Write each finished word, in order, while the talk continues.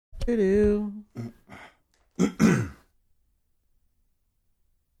Do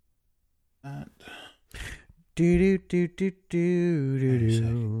do do do do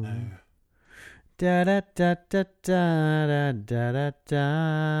do. Da da da da da da da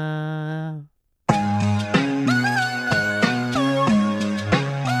da.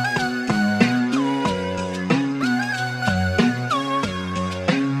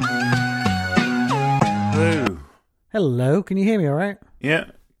 Hello. Hello, can you hear me all right?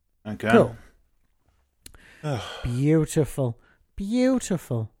 Yeah, I can. Cool. Beautiful.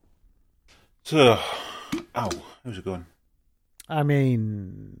 Beautiful. So, how's it going? I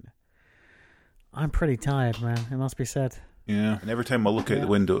mean, I'm pretty tired, man. It must be said. Yeah. And every time I look out the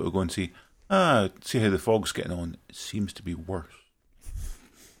window to go and see how the fog's getting on, it seems to be worse.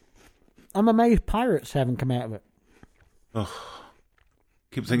 I'm amazed pirates haven't come out of it. Ugh.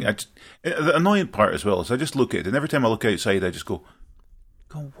 Keep thinking. The annoying part as well is I just look at it, and every time I look outside, I just go,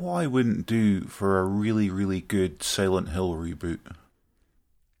 God, what I wouldn't do for a really, really good Silent Hill reboot.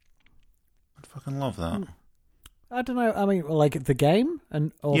 I'd fucking love that. I don't know. I mean, like the game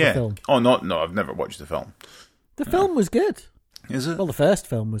or the film? Oh, no, I've never watched the film. The film was good. Is it? Well, the first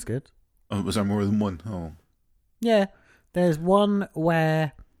film was good. Oh, was there more than one? Oh. Yeah. There's one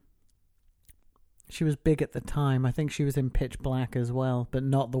where she was big at the time. I think she was in Pitch Black as well, but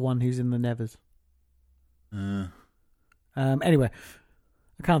not the one who's in the Nevers. Anyway,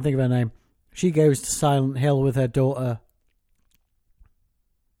 I can't think of her name. She goes to Silent Hill with her daughter.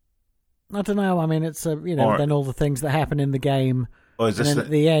 I don't know. I mean, it's then all the things that happen in the game. Oh, is and this then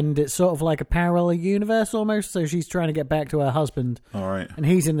at the end, it's sort of like a parallel universe almost. So she's trying to get back to her husband. All right. And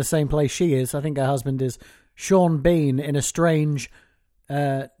he's in the same place she is. I think her husband is Sean Bean in a strange,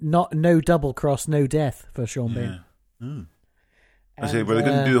 no double cross, no death for Sean Bean. Mm. I say, were they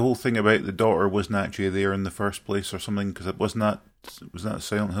going to do the whole thing about the daughter wasn't actually there in the first place or something? Because it was that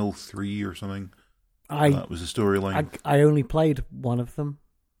Silent Hill 3 or something? That was the storyline. I only played one of them.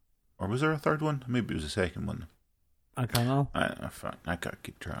 Or was there a third one? Maybe it was the second one. I don't know. I can't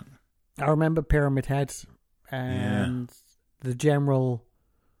keep track. I remember Pyramid Heads and the general,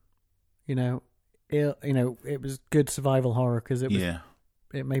 it was good survival horror because it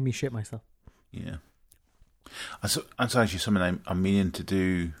made me shit myself. Yeah. That's actually something I'm meaning to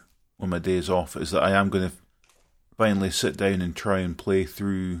do on my days off, is that I am going to finally sit down and try and play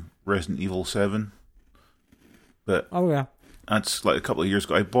through Resident Evil 7. But that's like a couple of years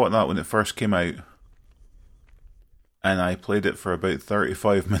ago. I bought that when it first came out, and I played it for about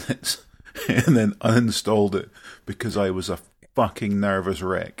 35 minutes and then uninstalled it because I was a fucking nervous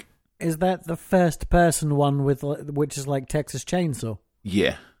wreck. Is that the first person one which is like Texas Chainsaw?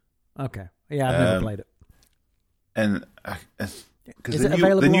 Yeah. Okay. Yeah, I've never played it. And because the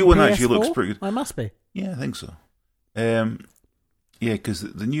new on one PS4? actually looks pretty good. I must be. Yeah, I think so. Because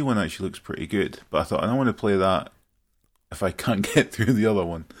the new one actually looks pretty good. But I thought I don't want to play that if I can't get through the other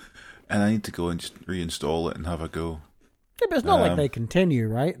one, and I need to go and just reinstall it and have a go. Yeah, but it's not like they continue,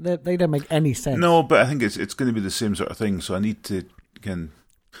 right? They don't make any sense. No, but I think it's going to be the same sort of thing. So I need to again.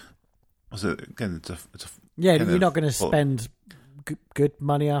 Was it again? It's a yeah. You're not going to spend good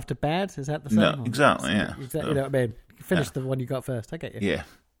money after bad. Is that the thing? No, exactly. Yeah. You know what I mean? Finish the one you got first. I get you. Yeah.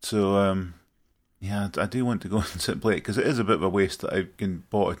 So I do want to go and sit and play it because it is a bit of a waste that I can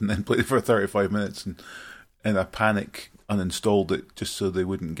bought it and then played it for 35 minutes and in a panic uninstalled it just so they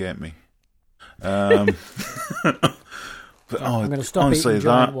wouldn't get me. But I'm going to stop honestly, eating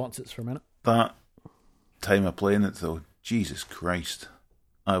giant Watsits for a minute. That time of playing it though, Jesus Christ,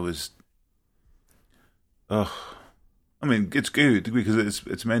 I was. I mean, it's good because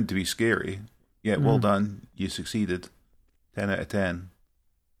it's meant to be scary. Yeah, well done, you succeeded. 10 out of 10.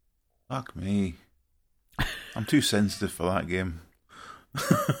 Fuck me, I'm too sensitive for that game.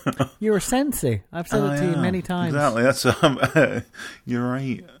 You're a sensei. I've said it to you many times. Exactly. That's you're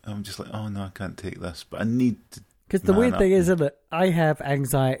right. I'm just like, oh no, I can't take this, but I need to. Because the weird thing is that I have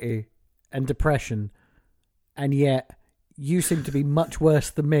anxiety and depression, and yet you seem to be much worse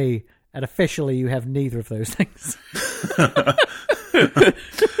than me, and officially you have neither of those things. I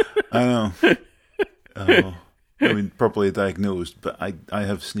know. I mean, properly diagnosed, but I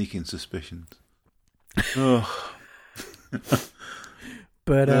have sneaking suspicions. Oh.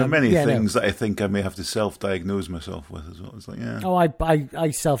 But there are many things that I think I may have to self-diagnose myself with as well. It's like, yeah. Oh,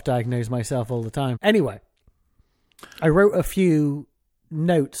 I self-diagnose myself all the time. Anyway, I wrote a few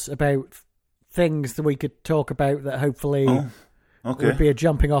notes about things that we could talk about that hopefully would be a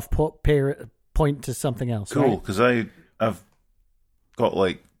jumping-off point to something else. Cool, because I've got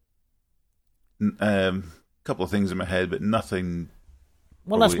like a couple of things in my head, but nothing.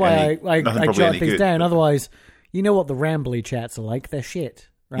 Well, that's why I jot things down. Otherwise, you know what the rambly chats are like. They're shit.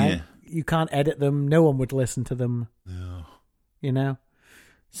 right? Yeah. You can't edit them. No one would listen to them. Yeah. You know?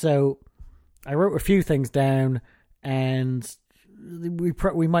 So I wrote a few things down, and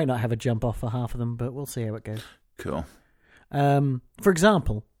we might not have a jump off for half of them, but we'll see how it goes. Cool. For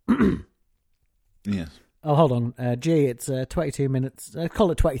example... Yes. Oh, hold on. It's 22 minutes. I call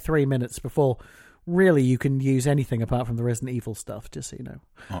it 23 minutes before really you can use anything apart from the Resident Evil stuff, just so you know.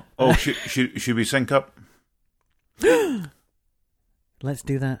 Should we sync up? Let's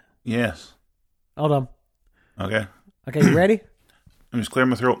do that. Yes. Hold on. Okay. Okay, you ready? I'm just clearing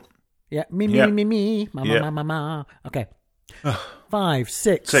my throat. Yeah. Me. Ma, Yeah. ma. Okay. 5,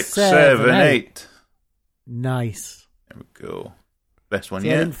 6, 7, 8. Nice. There we go. Best one See,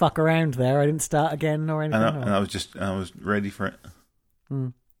 yet. I didn't fuck around there. I didn't start again or anything. And I was ready for it.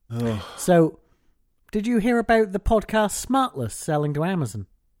 Oh. So, did you hear about the podcast Smartless selling to Amazon?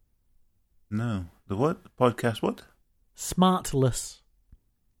 No. The what? The podcast what? Smartless.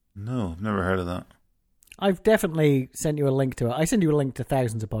 No, I've never heard of that. I've definitely sent you a link to it. I send you a link to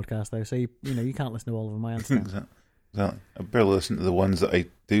thousands of podcasts, though, so you can't listen to all of them. I understand. Exactly. I better listen to the ones that I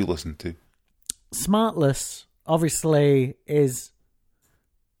do listen to. Smartless, obviously, is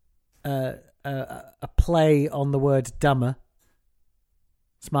a play on the word dumber.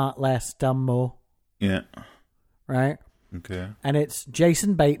 Smart less, dumb more. Yeah. Right? Okay. And it's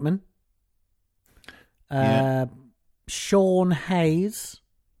Jason Bateman, Sean Hayes,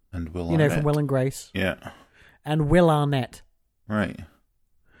 and Will Arnett. You know, from Will and Grace. Yeah. And Will Arnett. Right.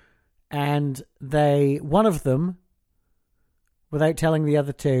 And one of them, without telling the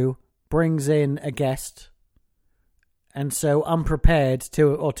other two, brings in a guest. And so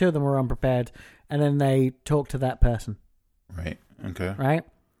two of them are unprepared, and then they talk to that person. Right. Okay. Right?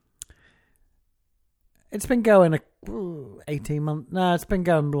 It's been going 18 months. No, it's been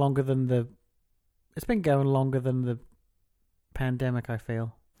going longer than the pandemic, I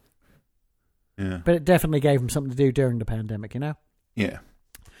feel. Yeah. But it definitely gave them something to do during the pandemic, you know? Yeah.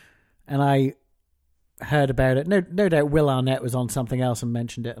 And I heard about it. No doubt Will Arnett was on something else and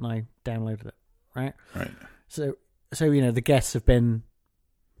mentioned it, and I downloaded it. Right? Right. So the guests have been,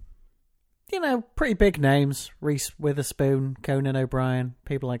 pretty big names. Reese Witherspoon, Conan O'Brien,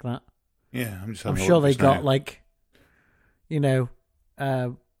 people like that. Yeah, I'm sure they got an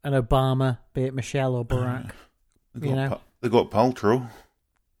Obama, be it Michelle or Barack. They got Paltrow.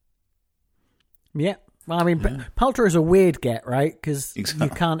 Yeah. Well, I mean, Paltrow is a weird get, right? Because Exactly.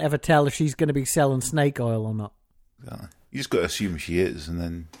 you can't ever tell if she's going to be selling snake oil or not. Exactly. You just got to assume she is, and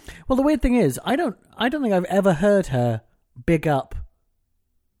then. Well, the weird thing is, I don't think I've ever heard her big up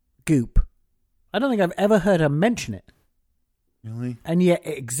Goop. I don't think I've ever heard her mention it. Really? And yet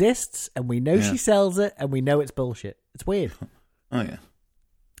it exists, and we know she sells it, and we know it's bullshit. It's weird. Oh, yeah.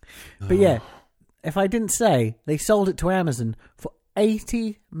 But yeah, if I didn't say, they sold it to Amazon for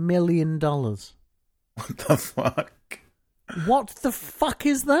 $80 million. What the fuck? What the fuck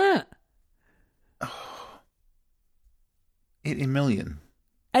is that? 80 million.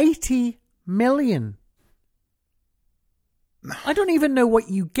 80 million. I don't even know what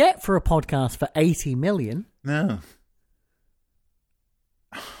you get for a podcast for 80 million. No.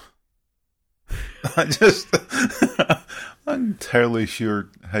 I'm entirely sure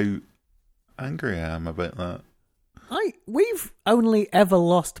how angry I am about that. We've only ever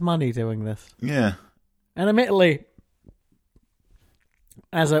lost money doing this. Yeah. And admittedly,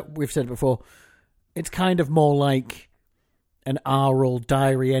 as we've said before, it's kind of more like an oral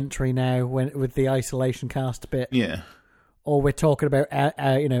diary entry now with the isolation cast bit. Yeah. Or we're talking about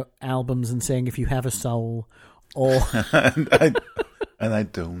albums and saying if you have a soul, or and I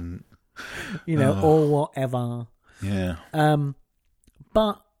don't. or whatever. Yeah.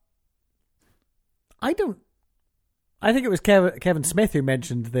 But I don't. I think it was Kevin Smith who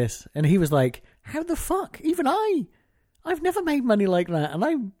mentioned this, and he was like, "How the fuck? Even I've never made money like that, and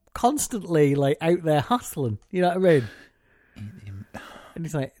I'm constantly like out there hustling." You know what I mean? And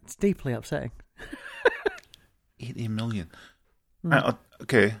he's like, "It's deeply upsetting." 80 million.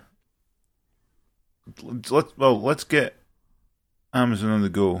 Okay. Let's get Amazon on the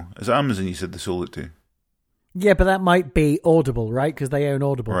go. Is it Amazon you said they sold it to? Yeah, but that might be Audible, right? Because they own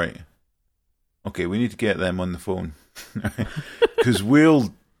Audible. Right. Okay, we need to get them on the phone. Because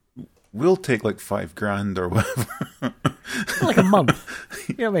we'll take like $5,000 or whatever. Like a month.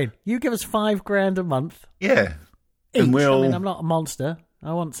 You know what I mean? You give us $5,000 a month. Yeah. Each. And I'm not a monster.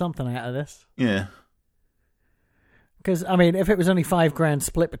 I want something out of this. Yeah. Because, if it was only $5,000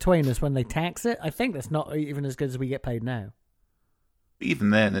 split between us when they tax it, I think that's not even as good as we get paid now.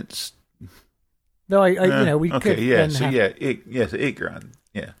 Even then, it's... No, we could... Okay, yeah, so $8,000.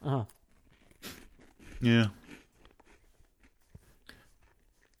 Yeah. Uh-huh. Yeah.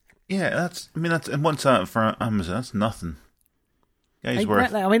 Yeah, that's and what's that for Amazon? That's nothing. Guys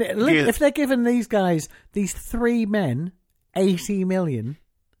worth. I mean, if they're giving these guys, these 3 men, 80 million,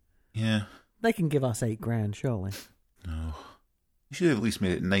 yeah, they can give us $8,000, surely. No, you should have at least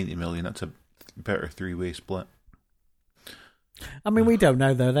made it 90 million. That's a better 3-way split. I mean, we don't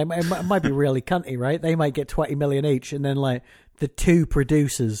know though. It might be really cunty, right? They might get 20 million each, and then like the 2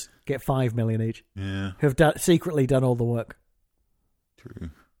 producers get 5 million each. Yeah, who have secretly done all the work.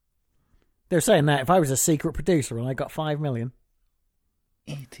 True. They're saying that if I was a secret producer and I got 5 million.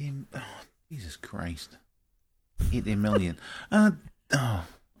 18. Oh, Jesus Christ. 80 million. How are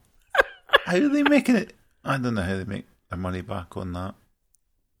they making it? I don't know how they make their money back on that.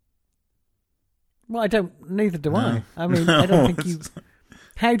 Well, neither do No. I. I mean, I don't think you...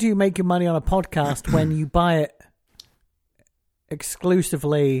 How do you make your money on a podcast when you buy it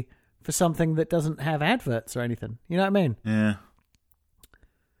exclusively for something that doesn't have adverts or anything? You know what I mean? Yeah.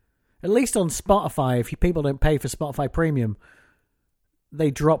 At least on Spotify, if people don't pay for Spotify Premium,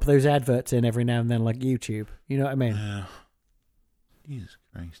 they drop those adverts in every now and then like YouTube. You know what I mean? Yeah. Jesus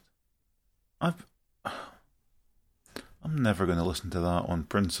Christ. I'm never going to listen to that on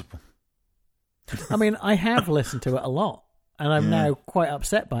principle. I mean, I have listened to it a lot, and I'm now quite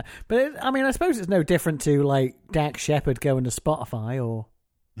upset by it. But, I suppose it's no different to, like, Dax Shepard going to Spotify or...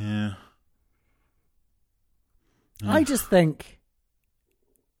 Yeah. I just think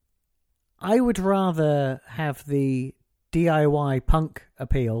I would rather have the DIY punk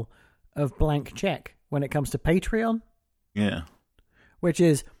appeal of Blank Check when it comes to Patreon. Yeah. Which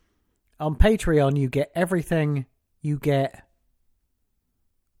is, on Patreon, you get everything you get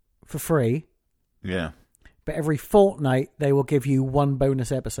for free. Yeah. But every fortnight, they will give you 1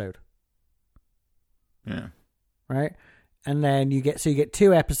 bonus episode. Yeah. Right? And then you get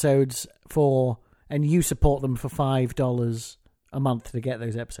 2 episodes and you support them for $5 a month to get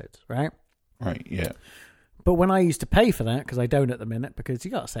those episodes, right? Right, yeah. But when I used to pay for that, because I don't at the minute, because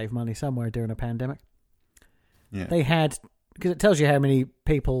you got to save money somewhere during a pandemic, they had, because it tells you how many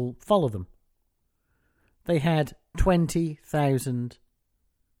people follow them, they had 20,000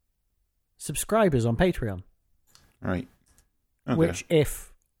 subscribers on Patreon. Right. Okay. Which,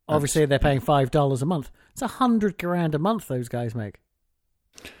 if obviously they're paying $5 a month, it's $100,000 a month those guys make.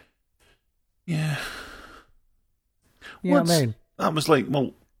 Yeah. You know what I mean? That was like,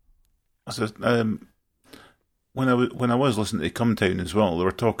 well, when I was listening to Come Town as well, they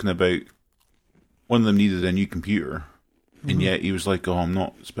were talking about one of them needed a new computer, and yet he was like, "Oh, I'm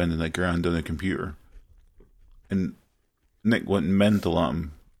not spending $1,000 on a computer." And Nick went mental at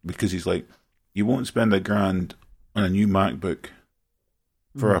him because he's like, "You won't spend $1,000 on a new MacBook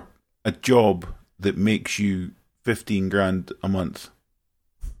for a job that makes you $15,000 a month."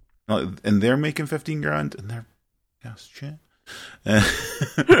 And they're making $15,000, and they're shit.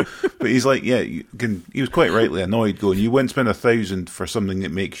 But he's like, yeah, he was quite rightly annoyed, going, "You wouldn't spend $1,000 for something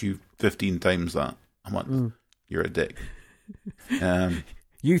that makes you 15 times that a month. You're a dick."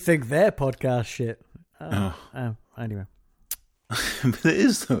 You think their podcast shit? Anyway, but it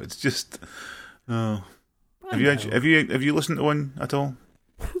is though. It's just. Have you listened to one at all?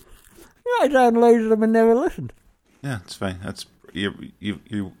 I downloaded them and never listened. Yeah, it's fine. That's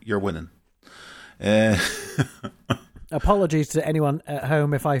you're winning. Apologies to anyone at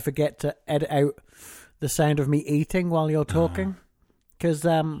home if I forget to edit out the sound of me eating while you're talking, because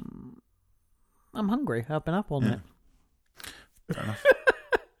I'm hungry. I've been up all night. Fair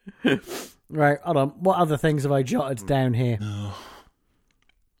enough. Right, hold on. What other things have I jotted down here?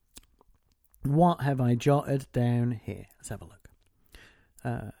 What have I jotted down here? Let's have a look.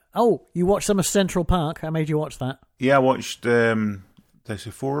 You watched some of Central Park. I made you watch that. Yeah, I watched, did I say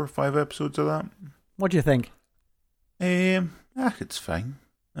 4 or 5 episodes of that? What do you think? It's fine.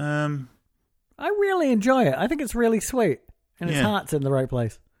 I really enjoy it. I think it's really sweet. And its heart's in the right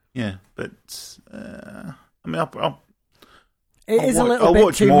place. Yeah, but, It is a little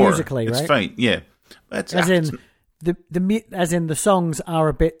bit too more. musically, right? It's fine, yeah. But as in the songs are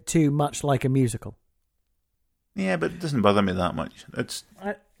a bit too much like a musical. Yeah, but it doesn't bother me that much.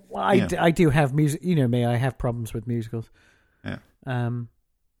 I do have music. You know me. I have problems with musicals. Yeah.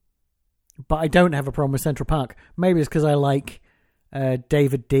 But I don't have a problem with Central Park. Maybe it's because I like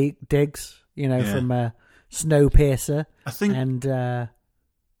David Diggs. From Snowpiercer. I think. And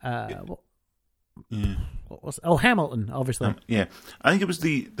Hamilton, obviously. Yeah, I think it was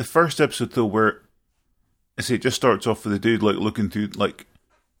the first episode though where it just starts off with the dude like looking through like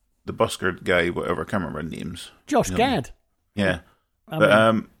the busker guy, whatever, I can't remember their names. Josh Gad. Yeah,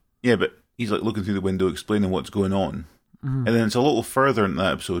 but he's like looking through the window explaining what's going on, and then it's a little further in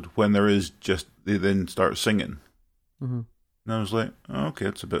that episode when they then start singing, And I was like, oh, okay,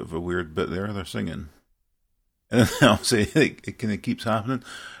 it's a bit of a weird bit there. They're singing. And then I'll say it kind of keeps happening.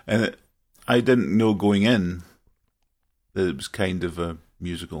 And I didn't know going in that it was kind of a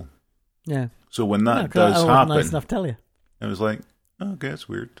musical. Yeah. So when that does happen, nice enough to tell you. I was like, oh, okay, it's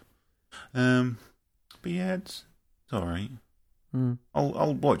weird. But yeah, it's all right.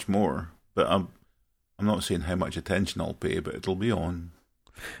 I'll watch more, but I'm not saying how much attention I'll pay, but it'll be on.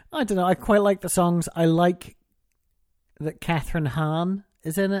 I don't know. I quite like the songs. I like that Catherine Hahn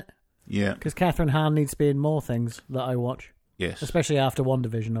is in it. Yeah. Because Catherine Hahn needs to be in more things that I watch. Yes. Especially after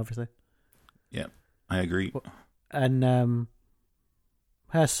WandaVision, obviously. Yeah, I agree. And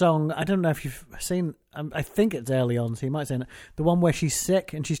her song, I don't know if you've seen, I think it's early on, so you might have seen it. The one where she's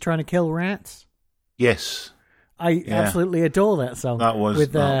sick and she's trying to kill rats. Yes. I absolutely adore that song. That was...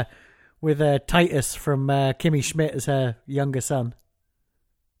 With Titus from Kimmy Schmidt as her younger son.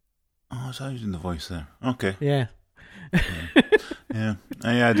 Oh, I was using the voice there. Okay. Yeah. Yeah.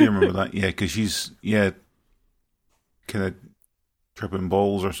 I do remember that. Yeah, because she's, kind of tripping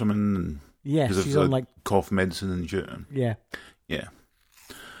balls or something. And yeah, she's on like cough medicine and shit. Yeah. Yeah.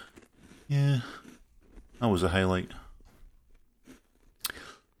 Yeah. That was a highlight.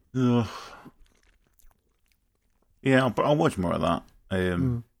 Ugh. Yeah, I'll watch more of that.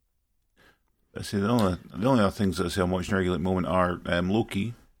 I see the only other things that I say I'm watching regularly at the moment are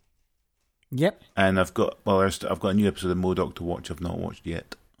Loki. Yep. And I've got a new episode of MODOK to watch. I've not watched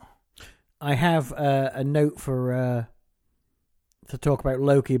yet. I have a note for to talk about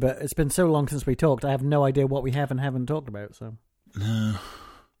Loki, but it's been so long since we talked. I have no idea what we have and haven't talked about. So. No.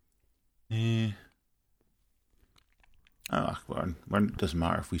 Yeah. Well, it doesn't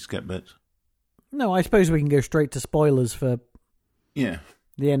matter if we skip bits. No, I suppose we can go straight to spoilers for. Yeah.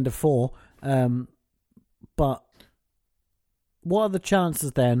 The end of 4. But what are the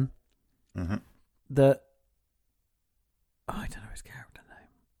chances then that I don't know his character name.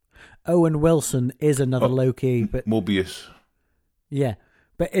 Owen Wilson is another Loki, but Mobius. Yeah,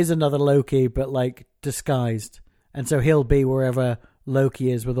 but is another Loki, but like disguised, and so he'll be wherever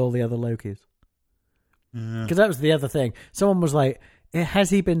Loki is with all the other Lokis. Because that was the other thing. Someone was like, "Has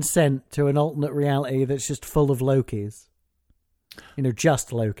he been sent to an alternate reality that's just full of Lokis? Just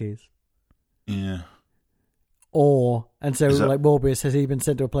Lokis." Yeah. And so like Morbius, has he been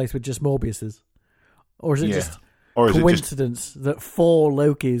sent to a place with just Morbiuses? Or is it just coincidence that 4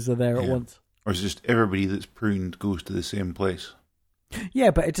 Lokis are there at once? Or is it just everybody that's pruned goes to the same place?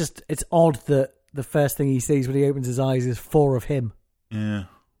 Yeah, but it's odd that the first thing he sees when he opens his eyes is 4 of him. Yeah.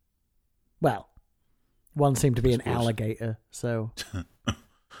 Well, one seemed to be an alligator, so...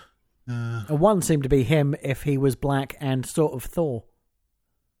 And one seemed to be him if he was black and sort of Thor.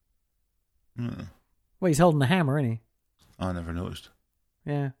 Well, he's holding a hammer, isn't he? I never noticed.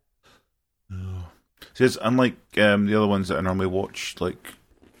 Yeah. Oh. See, it's unlike the other ones that I normally watch like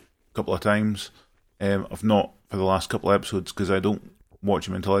a couple of times. I've not for the last couple of episodes because I don't watch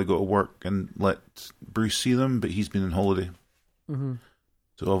them until I go to work and let Bruce see them, but he's been on holiday. Mm-hmm.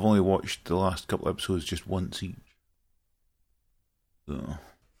 So I've only watched the last couple of episodes just once each. So...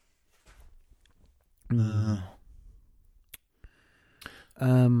 Yeah.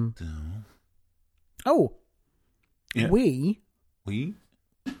 We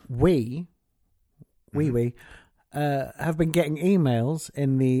have been getting emails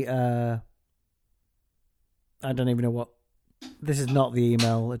in the I don't even know what this is. Not the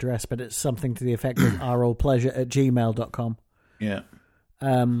email address, but it's something to the effect of ouroldpleasure@gmail.com. Yeah.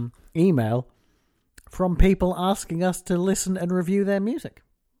 Email from people asking us to listen and review their music.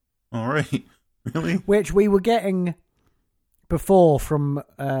 All right. Really? Which we were getting before from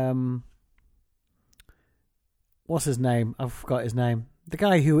what's his name? I forgot his name. The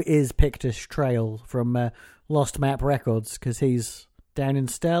guy who is Pictish Trail from Lost Map Records, because he's down in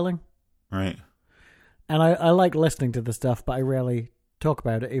Stirling. Right. And I like listening to the stuff, but I rarely talk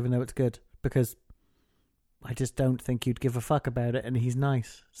about it, even though it's good, because I just don't think you'd give a fuck about it, and he's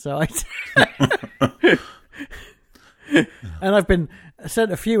nice. So I... And I've been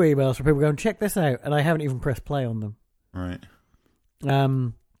sent a few emails from people going, check this out, and I haven't even pressed play on them. Right.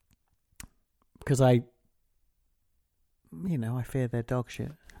 Because I fear they're dog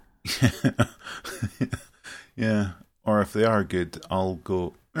shit. Yeah. Or if they are good, I'll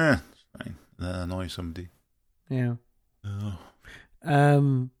go, it's fine. That annoys somebody. Yeah. Oh.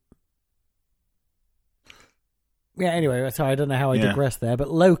 Yeah, anyway, sorry, I don't know how I digressed there, but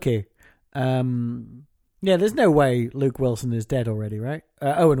Loki. Yeah, there's no way Luke Wilson is dead already, right?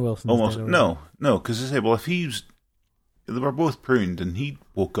 Owen Wilson is dead already. No, because they say, well, if they were both pruned and he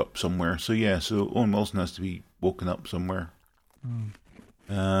woke up somewhere, so Owen Wilson has to be woken up somewhere.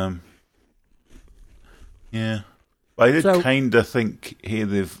 Yeah. But I did kind of think, hey,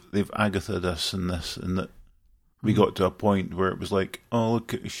 they've Agatha'd us in this, and that we got to a point where it was like, oh,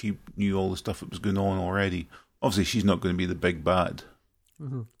 look, she knew all the stuff that was going on already. Obviously, she's not going to be the big bad.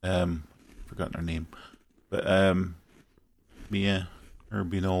 Forgotten her name. But yeah, her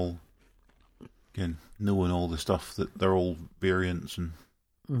being all, again, knowing all the stuff that they're all variants and...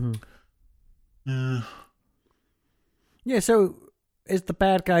 Yeah, so is the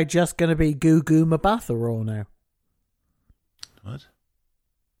bad guy just going to be Gugu Mbatha-Raw now? What?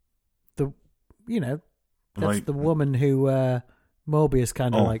 That's the woman who Mobius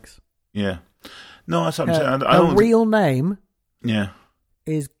kind of likes. Yeah. No, that's what I'm saying. Her real name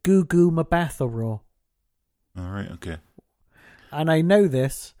is Gugu Mbatha-Raw. All right, okay. And I know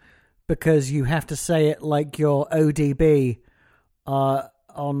this because you have to say it like your ODB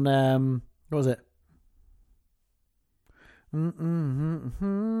on, what was it?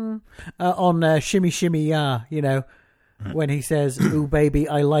 On Shimmy Shimmy Ya, when he says, ooh, baby,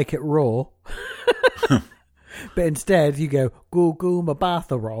 I like it raw. But instead, you go, Goo Goo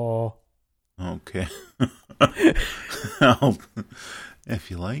Mbatha-Raw. Okay.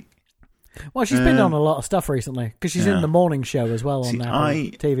 If you like. Well, she's been on a lot of stuff recently, because she's in the morning show as well on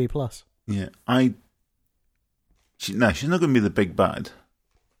Apple TV Plus. Yeah, she's not going to be the big bad.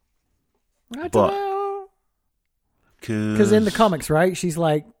 I don't know. Because in the comics, right, she's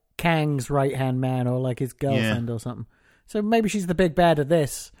like Kang's right-hand man or like his girlfriend or something. So maybe she's the big bad of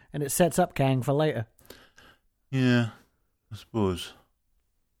this, and it sets up Kang for later. Yeah, I suppose.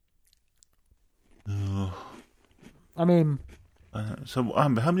 I mean... so how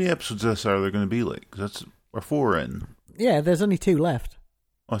many episodes of this are there going to be like? Because we're 4 in. Yeah, there's only 2 left.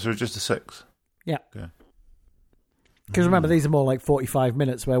 Oh, so just a 6? Yeah. Okay. Because remember, these are more like 45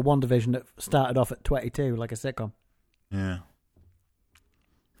 minutes, where WandaVision started off at 22, like a sitcom. Yeah.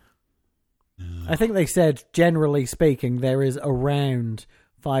 I think they said, generally speaking, there is around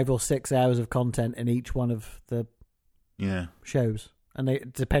 5 or 6 hours of content in each one of the shows, and they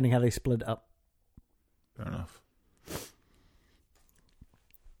depending how they split it up. Fair enough.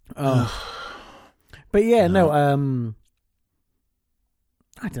 But yeah, no, I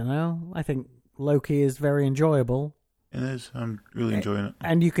don't know. I think Loki is very enjoyable. It is. I'm really enjoying it.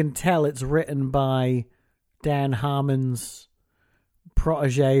 And you can tell it's written by Dan Harmon's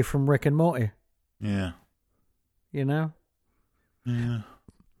protege from Rick and Morty. Yeah. Yeah. And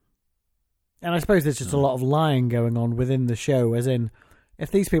I suppose there's just a lot of lying going on within the show, as in,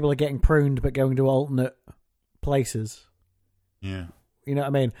 if these people are getting pruned but going to alternate places, you know what I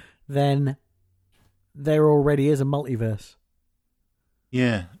mean, then there already is a multiverse.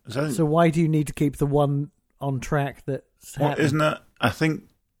 Yeah. So why do you need to keep the one on track that's happening? Isn't it? I think,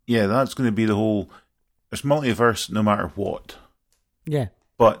 that's going to be the whole... It's multiverse no matter what. Yeah.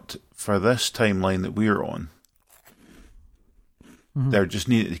 But for this timeline that we're on, they're just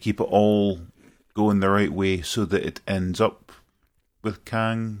needed to keep it all going the right way so that it ends up with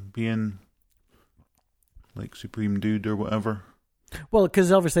Kang being like Supreme Dude or whatever. Well, because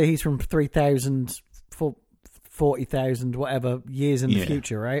obviously he's from 3,000, 40,000, whatever years in the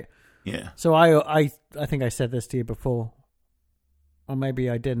future, right? Yeah. So I think I said this to you before, or maybe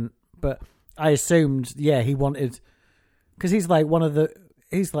I didn't, but I assumed, he wanted, because he's like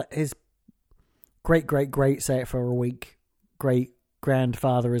he's like his great, say it for a week, great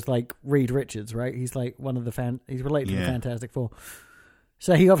grandfather is like Reed Richards, right? He's like one of the he's related to the Fantastic Four.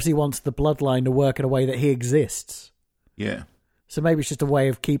 So he obviously wants the bloodline to work in a way that he exists. Yeah. So maybe it's just a way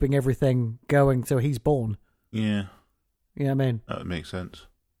of keeping everything going so he's born. Yeah. You know what I mean? That would make sense.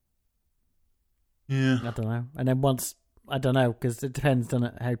 Yeah. I don't know. And then I don't know, because it depends,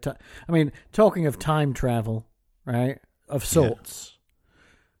 doesn't it? I mean, talking of time travel, right, of sorts,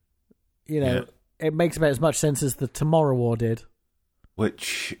 it makes about as much sense as the Tomorrow War did.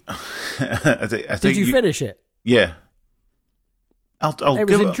 Which, I think did you finish it? Yeah. It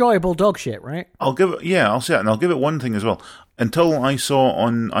was enjoyable dog shit, right? I'll say that, and I'll give it one thing as well. Until I saw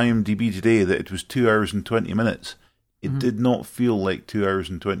on IMDb today that it was 2 hours and 20 minutes, it did not feel like 2 hours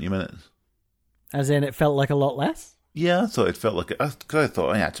and 20 minutes. As in, it felt like a lot less? Yeah, I thought it felt like it. Because I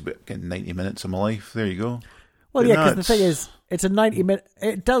thought, it's about 90 minutes of my life. There you go. Well, because the thing is, it's a 90-minute...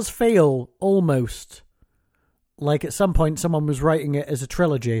 It does feel almost like at some point someone was writing it as a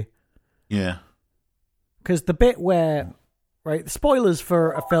trilogy. Yeah. Because the bit where... Right, spoilers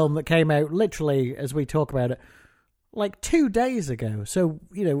for a film that came out literally, as we talk about it, like 2 days ago. So,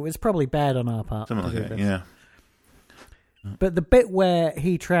 it's probably bad on our part. Something like that, yeah. But the bit where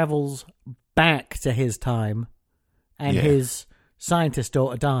he travels back to his time and his scientist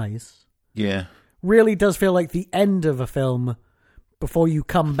daughter dies really does feel like the end of a film before you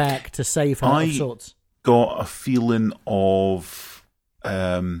come back to save her of sorts. got a feeling of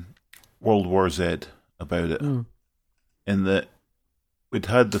World War Z about it, in that we'd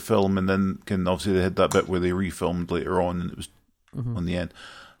had the film, and then obviously they had that bit where they refilmed later on, and it was on the end.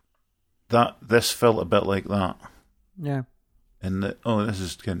 This felt a bit like that. Yeah. And that, this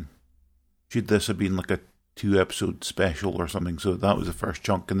is should this have been like a 2-episode special or something? So that was the first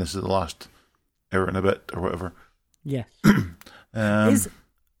chunk, and this is the last hour and a bit or whatever. Yes. Here's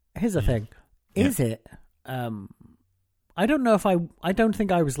the thing. Is it? I don't know if I don't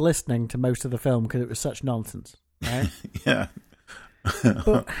think I was listening to most of the film because it was such nonsense. Right? Yeah.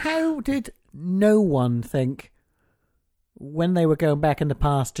 But how did no one think when they were going back in the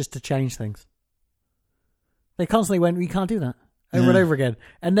past just to change things? They constantly went, "We can't do that," over and over again,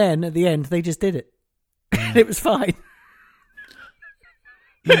 and then at the end they just did it, and it was fine.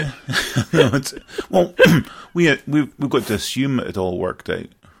 Yeah. No, we've got to assume it all worked out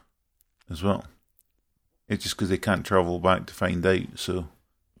as well. It's just because they can't travel back to find out. So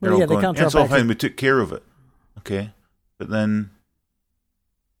they can't travel back. It's all fine. We took care of it, okay. But then,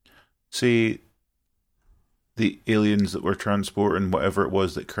 say the aliens that were transporting whatever it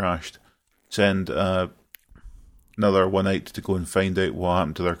was that crashed send another one out to go and find out what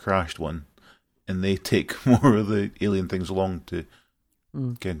happened to their crashed one, and they take more of the alien things along to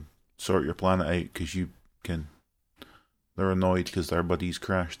sort your planet out because they're annoyed because their buddies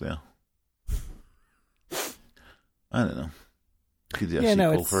crashed there. I don't know. Could do a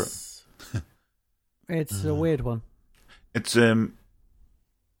sequel for it. It's a weird one. It's I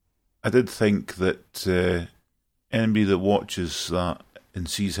did think that anybody that watches that and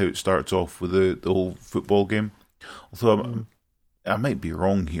sees how it starts off with the whole football game, although I might be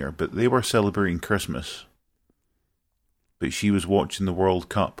wrong here, but they were celebrating Christmas, but she was watching the World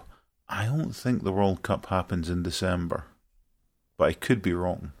Cup. I don't think the World Cup happens in December, but I could be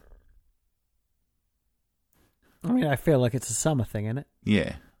wrong. I mean, I feel like it's a summer thing, isn't it?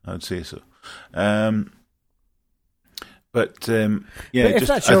 Yeah, I would say so. But if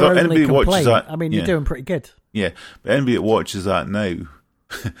that's your only complaint, I mean, you're doing pretty good. Yeah, but anybody that watches that now,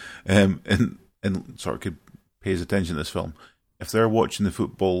 and sort of pays attention to this film, if they're watching the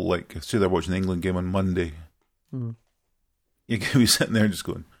football, like say they're watching the England game on Monday, you're gonna be sitting there just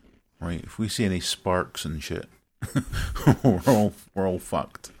going, right, if we see any sparks and shit, we're all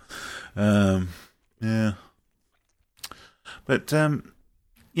fucked. Yeah. But the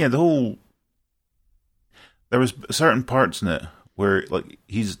whole, there was certain parts in it where like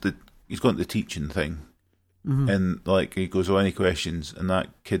he's got the teaching thing, and like he goes, "Oh, any questions?" And that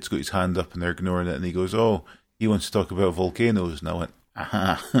kid's got his hand up and they're ignoring it, and he goes, "Oh, he wants to talk about volcanoes." And I went,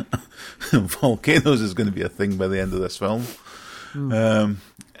 "Aha, volcanoes is going to be a thing by the end of this film." And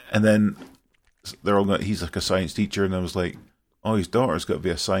then they're all going, he's like a science teacher, and I was like, "Oh, his daughter's got to be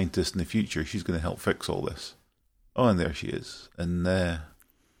a scientist in the future. She's going to help fix all this." Oh, and there she is. And oh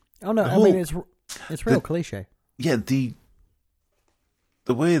no, I mean it's real cliche. Yeah, the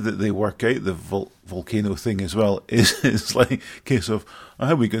way that they work out the volcano thing as well is like a case of,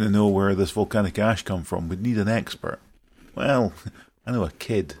 how are we going to know where this volcanic ash come from? We'd need an expert. Well, I know a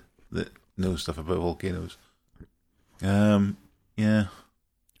kid that knows stuff about volcanoes. Yeah.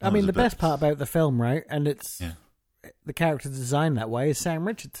 I mean, the best part about the film, right, and it's the character design that way, is Sam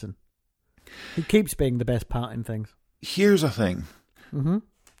Richardson. He keeps being the best part in things. Here's a thing.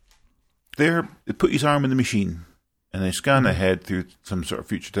 They put his arm in the machine, and they scan ahead through some sort of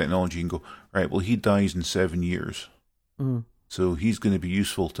future technology and go, right, well, he dies in 7 years. So he's going to be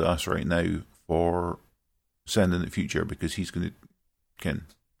useful to us right now for sending the future, because he's going to...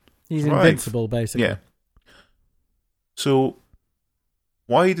 He's invincible, basically. Yeah. So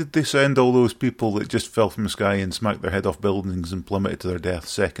why did they send all those people that just fell from the sky and smacked their head off buildings and plummeted to their death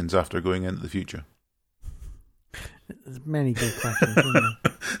seconds after going into the future? There's many good questions, isn't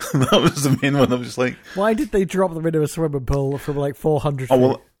there? That was the main one. I was just like, why did they drop them into a swimming pool from like 400 feet?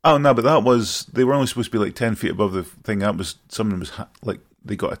 No, but that was, they were only supposed to be like 10 feet above the thing. That was, someone was like,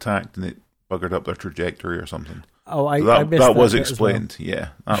 they got attacked and it buggered up their trajectory or something. Oh, I missed that was explained. Well. Yeah,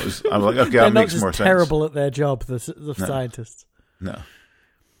 that was. I was like, okay, that makes more sense. They're not just terrible at their job, the scientists. No.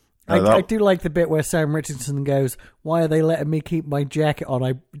 I do like the bit where Sam Richardson goes, "Why are they letting me keep my jacket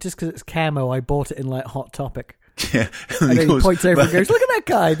on? Just because it's camo, I bought it in like Hot Topic." Yeah, and then he points over and goes, "Look at that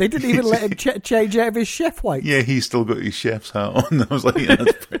guy! They didn't even let him change out of his chef white." Yeah, he's still got his chef's hat on. I was like, yeah,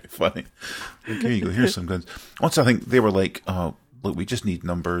 that's pretty funny. Like, here you go. Here's some guns. Once I think they were like, "Oh, look, we just need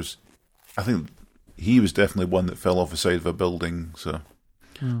numbers." I think he was definitely one that fell off the side of a building. So,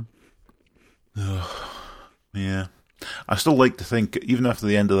 yeah. I still like to think, even after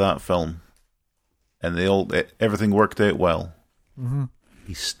the end of that film, and everything worked out well,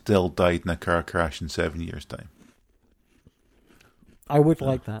 he still died in a car crash in 7 years' time. I would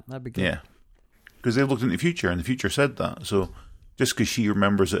like that. That'd be good. Yeah. Because they looked in the future, and the future said that. So just because she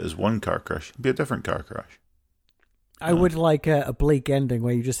remembers it as one car crash, it'd be a different car crash. I would like a bleak ending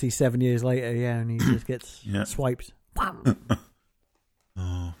where you just see 7 years later, and he just gets swiped.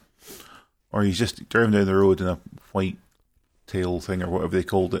 Oh. Or he's just driving down the road and a white tail thing or whatever they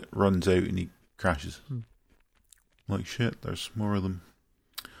called it runs out and he crashes. Like shit, there's more of them.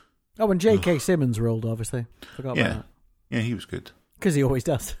 Oh, and J.K. Simmons rolled, obviously. Forgot about that. Yeah, he was good. Because he always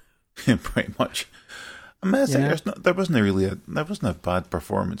does. Yeah, pretty much. I mean, I think there wasn't a bad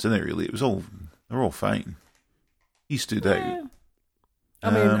performance in it, really. They were all fine. He stood out.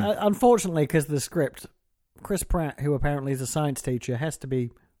 I mean, unfortunately, because of the script, Chris Pratt, who apparently is a science teacher, has to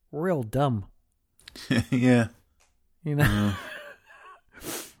be real dumb. Yeah. You know?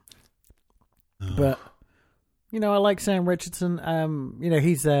 But, I like Sam Richardson.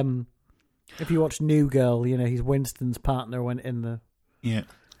 He's, if you watch New Girl, he's Winston's partner when in the... Yeah.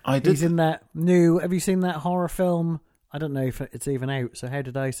 I did. He's in that new... Have you seen that horror film? I don't know if it's even out, so how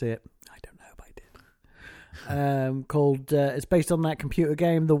did I see it? I don't know, but I did. Called... it's based on that computer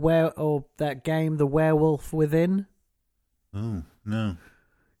game, The Werewolf Within. Oh, no.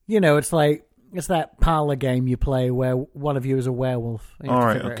 It's like... It's that parlor game you play where one of you is a werewolf. All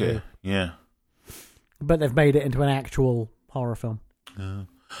right, okay. Yeah. But they've made it into an actual horror film.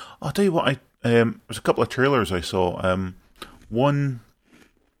 I'll tell you what, there's a couple of trailers I saw. One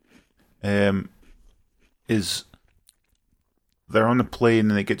is they're on a plane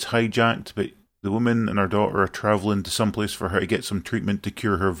and it gets hijacked, but the woman and her daughter are travelling to someplace for her to get some treatment to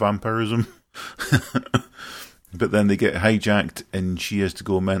cure her vampirism. But then they get hijacked and she has to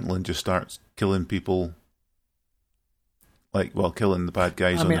go mental and just starts killing people. Killing the bad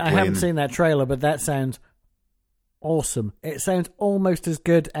guys on the plane. I haven't seen that trailer, but that sounds awesome. It sounds almost as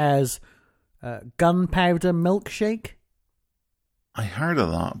good as Gunpowder Milkshake. I heard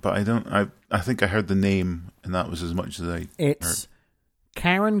of that, but I don't. I think I heard the name, and that was as much as I It's heard.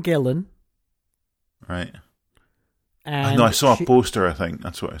 Karen Gillan. Right. And I saw a poster, I think.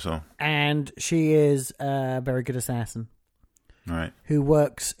 That's what I saw. And she is a very good assassin. Right. Who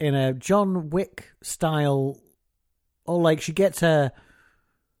works in a John Wick style... Or she gets her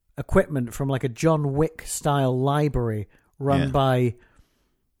equipment from a John Wick style library run by,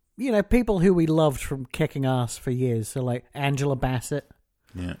 people who we loved from kicking ass for years. So Angela Bassett.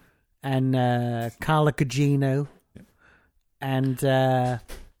 Yeah. And Carla Gugino. Yeah. And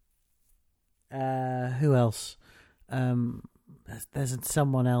who else? There's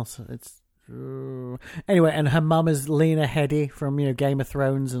someone else. It's anyway, and her mum is Lena Headey from Game of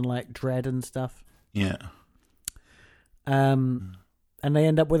Thrones and Dread and stuff. Yeah. And they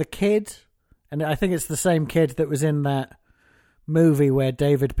end up with a kid, and I think it's the same kid that was in that movie where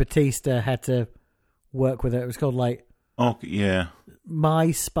David Bautista had to work with it. It was called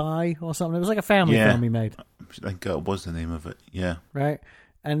My Spy or something. It was like a family film he made. I think that was the name of it. Yeah. Right.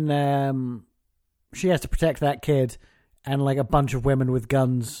 And she has to protect that kid, and a bunch of women with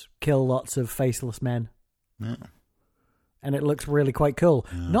guns kill lots of faceless men. Yeah. And it looks really quite cool.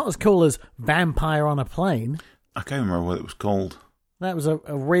 Yeah. Not as cool as Vampire on a Plane. I can't remember what it was called. That was a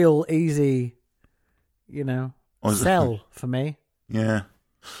real easy, sell for me. Yeah.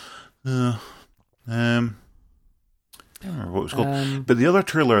 I can't remember what it was called. But the other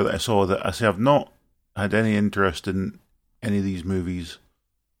trailer that I saw that I say I've not had any interest in any of these movies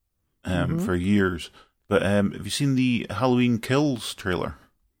for years. But have you seen the Halloween Kills trailer?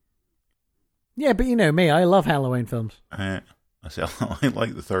 Yeah, but you know me, I love Halloween films. I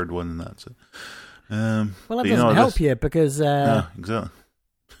like the third one, and that's it. Well, that doesn't help you because... yeah, exactly.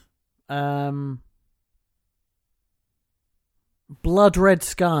 Blood Red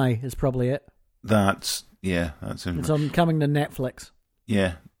Sky is probably it. It's coming to Netflix.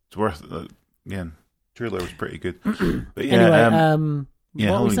 Yeah, it's worth it. Yeah, trailer was pretty good. But anyway,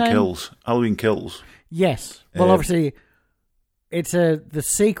 Halloween Kills. Yes. Well, obviously, it's the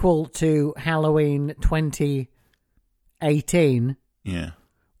sequel to Halloween 2018. Yeah.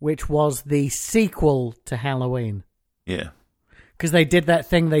 Which was the sequel to Halloween. Yeah. Because they did that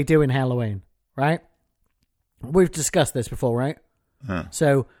thing they do in Halloween, right? We've discussed this before, right? Huh.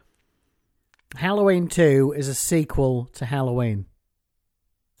 So, Halloween 2 is a sequel to Halloween.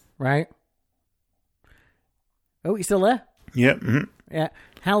 Right? Oh, you still there? Yeah. Mm-hmm. Yeah.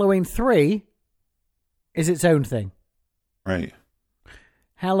 Halloween 3 is its own thing. Right.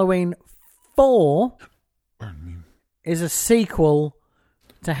 Halloween 4 Pardon me. Is a sequel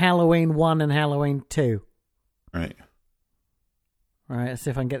to Halloween 1 and Halloween 2. Right. All right, let's see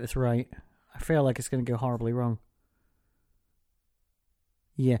if I can get this right. I feel like it's going to go horribly wrong.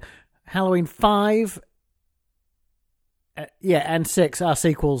 Yeah. Halloween 5, and 6 are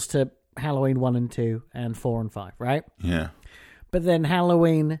sequels to Halloween 1 and 2 and 4 and 5, right? Yeah. But then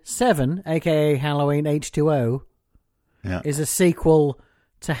Halloween 7, a.k.a. Halloween H2O, is a sequel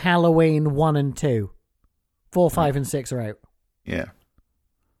to Halloween 1 and 2. 4, 5, and 6 are out. Yeah.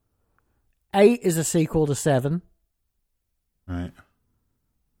 8 is a sequel to 7. Right.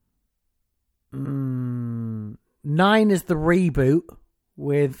 9 is the reboot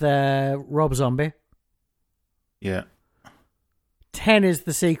with Rob Zombie. Yeah. 10 is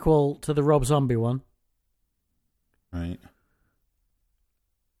the sequel to the Rob Zombie one. Right.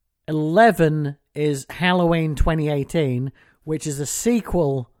 11 is Halloween 2018, which is a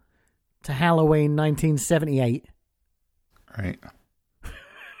sequel to Halloween 1978. Right.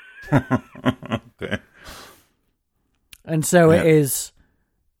 Okay. And so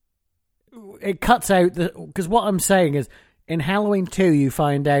it cuts out because what I'm saying is in Halloween 2 you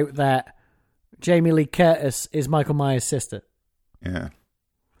find out that Jamie Lee Curtis is Michael Myers' sister. Yeah.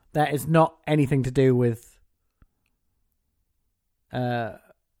 That is not anything to do with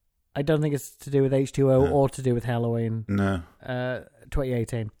I don't think it's to do with H2O or to do with Halloween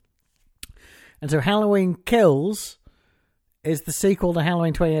 2018. And so Halloween Kills is the sequel to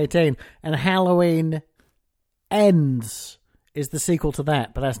Halloween 2018, and Halloween Ends is the sequel to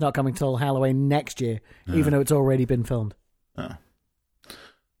that, but that's not coming till Halloween next year, even though it's already been filmed.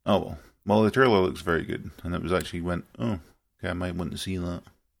 Oh, well, the trailer looks very good, and it was actually okay, I might want to see that.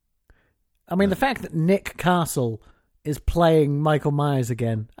 I mean, the fact that Nick Castle is playing Michael Myers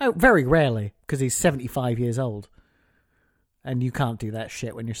again, very rarely, because he's 75 years old, and you can't do that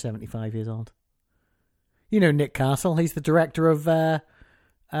shit when you're 75 years old. You know Nick Castle, he's the director of Last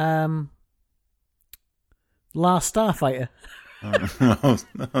Starfighter. Oh,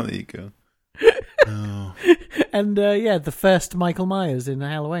 there you go. Oh. And the first Michael Myers in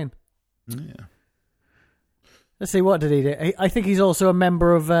Halloween. Yeah. Let's see, what did he do? I think he's also a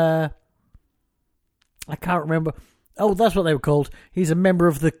member of I can't remember. Oh, that's what they were called. He's a member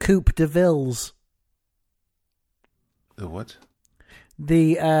of the Coupe de Villes. The what?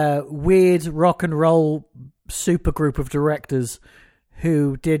 The weird rock and roll supergroup of directors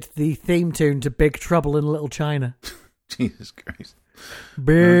who did the theme tune to Big Trouble in Little China. Jesus Christ.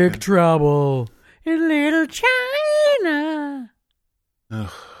 Big Trouble in Little China.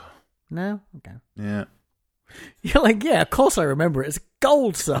 Ugh. No? Okay. Yeah. You're like, yeah, of course I remember it. It's a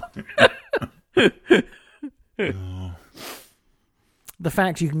gold song. Oh. The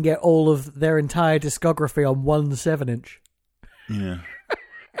fact you can get all of their entire discography on one 7-inch. Yeah.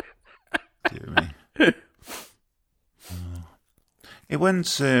 Dear me. Hey,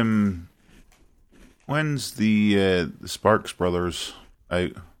 when's the Sparks Brothers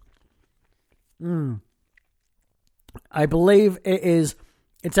out? I believe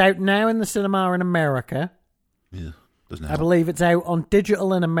it's out now in the cinema in America. Yeah, doesn't I believe it's out on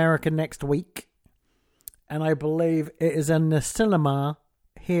digital in America next week. And I believe it is in the cinema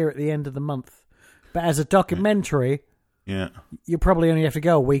here at the end of the month. But as a documentary, you probably only have to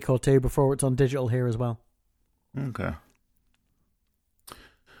go a week or two before it's on digital here as well. Okay.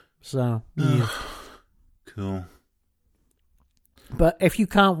 So, yeah. Cool. But if you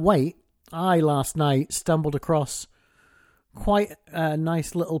can't wait, I last night stumbled across quite a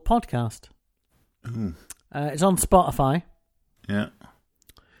nice little podcast. Ooh. It's on Spotify. Yeah.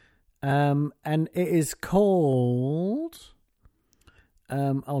 And it is called...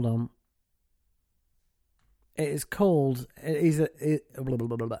 hold on. It is called... blah, blah,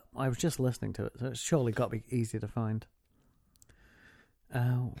 blah, blah. I was just listening to it, so it's surely got to be easy to find.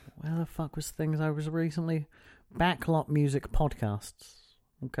 Where the fuck was things I was recently... Backlot Music Podcasts.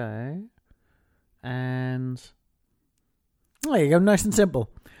 Okay. And... there you go, nice and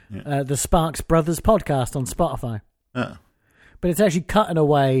simple. Yeah. The Sparks Brothers Podcast on Spotify. Yeah. But it's actually cutting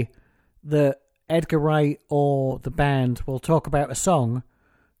away that Edgar Wright or the band will talk about a song,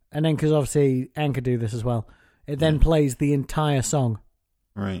 and then, because obviously Anchor do this as well, it then plays the entire song.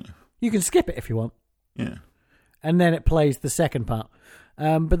 Right. You can skip it if you want. Yeah. And then it plays the second part.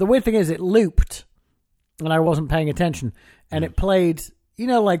 But the weird thing is it looped, and I wasn't paying attention, and it played,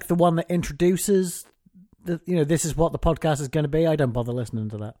 like the one that introduces, this is what the podcast is going to be. I don't bother listening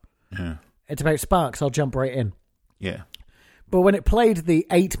to that. Yeah. It's about Sparks. I'll jump right in. Yeah. But when it played the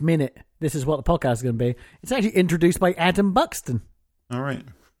 8-minute, this is what the podcast is going to be, it's actually introduced by Adam Buxton. All right.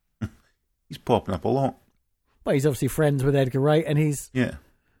 He's popping up a lot. Well, he's obviously friends with Edgar Wright, and he's... Yeah.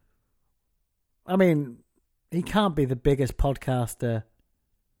 I mean, he can't be the biggest podcaster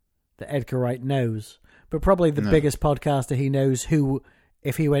that Edgar Wright knows, but probably the biggest podcaster he knows who,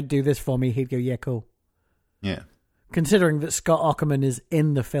 if he went do this for me, he'd go, yeah, cool. Yeah. considering that Scott Aukerman is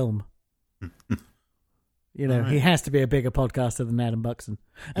in the film. You know, he has to be a bigger podcaster than Adam Buxton.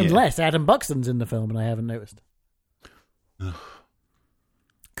 Unless Adam Buxton's in the film and I haven't noticed.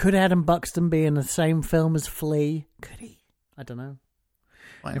 Could Adam Buxton be in the same film as Flea? Could he? I don't know.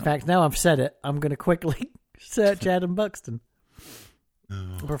 In fact, now I've said it, I'm going to quickly search Adam Buxton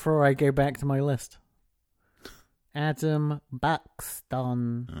before I go back to my list. Adam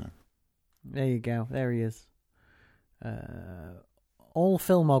Buxton. There you go. There he is. All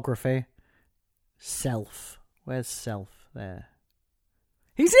filmography. Self. Where's Self? There.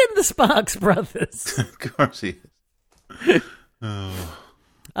 He's in the Sparks Brothers. Of course he is.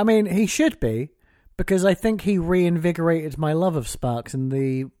 I mean, he should be, because I think he reinvigorated my love of Sparks in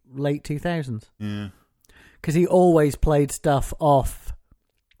the late 2000s. Yeah. Because he always played stuff off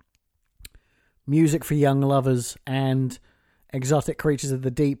Music for Young Lovers and Exotic Creatures of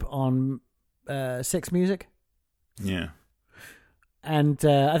the Deep on Six Music. Yeah. And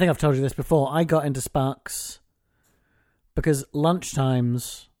I think I've told you this before. I got into Sparks because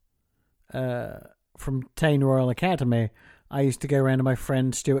lunchtimes from Tain Royal Academy, I used to go around to my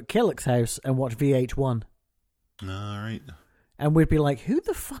friend Stuart Killick's house and watch VH1. All right. And we'd be like, who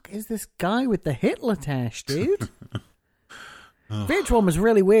the fuck is this guy with the Hitler tash, dude? VH1 was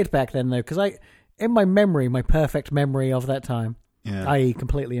really weird back then, though, because in my memory, my perfect memory of that time, i.e.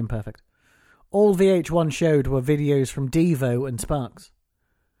 completely imperfect, all VH1 showed were videos from Devo and Sparks.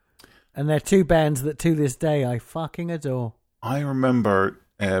 And they're two bands that to this day I fucking adore. I remember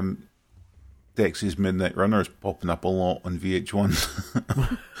Dexy's Midnight Runners popping up a lot on VH1.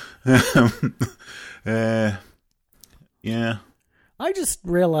 Yeah. I just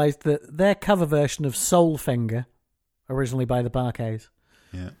realised that their cover version of Soulfinger, originally by the Bar-Kays,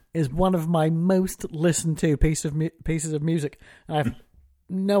 is one of my most listened to pieces of music. And I have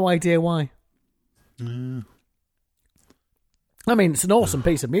no idea why. I mean, it's an awesome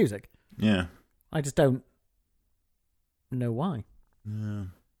piece of music. Yeah. I just don't know why. Yeah.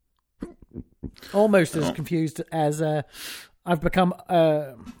 Almost as confused as I've become.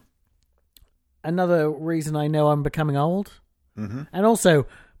 Another reason I know I'm becoming old. Mm-hmm. And also,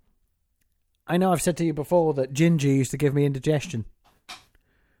 I know I've said to you before that ginger used to give me indigestion.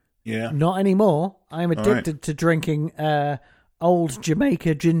 Yeah. Not anymore. I'm addicted to drinking old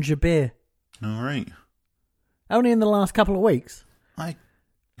Jamaica ginger beer. All right. Only in the last couple of weeks. I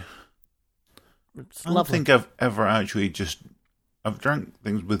don't think I've ever actually I've drank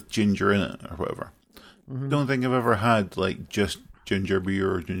things with ginger in it or whatever. Mm-hmm. Don't think I've ever had like just ginger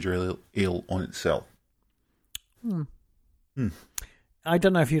beer or ginger ale on itself. I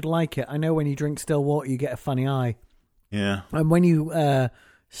don't know if you'd like it. I know when you drink still water, you get a funny eye. Yeah. And when you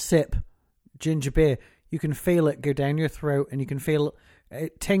sip ginger beer, you can feel it go down your throat and you can feel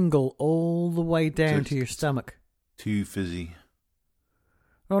it tingle all the way down to your stomach. Too fizzy.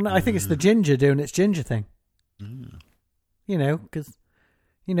 Well, no, I think it's the ginger doing its ginger thing. You know, because,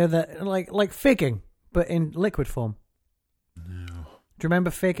 you know, that like figging, but in liquid form. No. Do you remember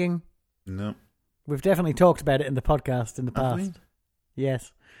figging? No. We've definitely talked about it in the podcast in the past.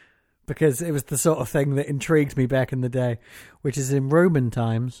 Yes. Because it was the sort of thing that intrigued me back in the day, which is in Roman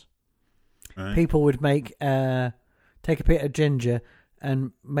times, people would make, take a bit of ginger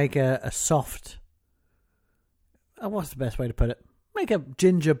and make a soft, what's the best way to put it? Make a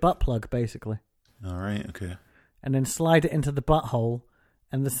ginger butt plug, basically. All right, okay. And then slide it into the butthole,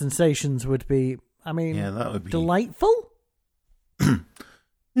 and the sensations would be, I mean, that would be delightful.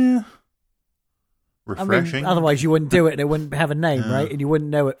 Yeah. Refreshing. I mean, otherwise you wouldn't do it and it wouldn't have a name, right? And you wouldn't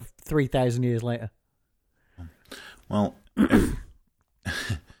know it 3,000 years later. Well,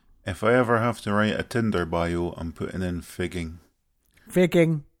 if I ever have to write a Tinder bio, I'm putting in figging.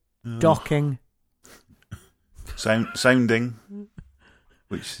 Figging, docking. Sounding.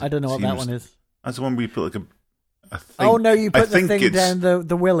 Which I don't know what that one is. That's the one where you put like a thing. Oh no, you put the thing down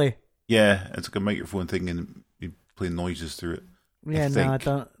the willy. Yeah, it's like a microphone thing and you play noises through it. Yeah, I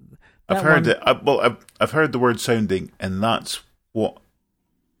don't. I've heard it. I've heard the word sounding, and that's what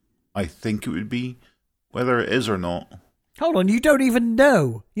I think it would be, whether it is or not. Hold on, you don't even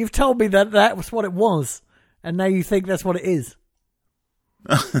know. You've told me that was what it was, and now you think that's what it is.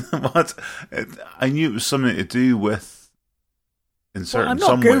 What? I knew it was something to do with inserting I'm not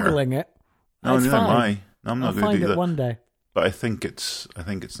somewhere. Googling it. No, neither am I. No, I'm not going to do that. I'll find it one day. But I think it's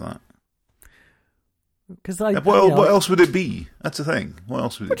that. What else would it be? That's the thing. What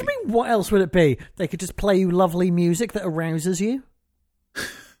else would it be? What do you mean, what else would it be? They could just play you lovely music that arouses you?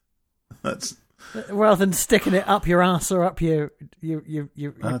 That's... Rather than sticking it up your ass or up your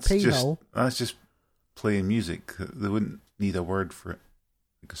pee hole. That's just playing music. They wouldn't need a word for it.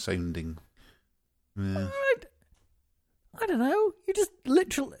 Like a sounding. Yeah. I don't know. You just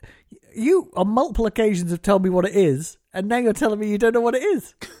literally... You, on multiple occasions, have told me what it is, and now you're telling me you don't know what it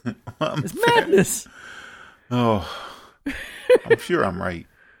is. It's madness. Oh, I'm sure I'm right.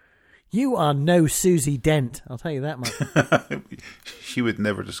 You are no Susie Dent, I'll tell you that much. She would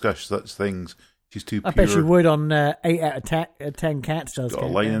never discuss such things. She's too pure. I bet she would on 8 out of 10 cats. Does got a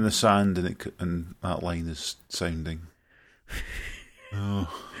line in the sand, and that line is sounding. Oh.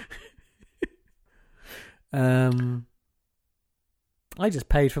 I just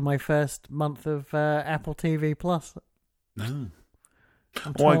paid for my first month of Apple TV Plus. No.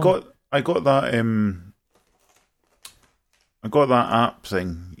 Oh, I got that. I got that app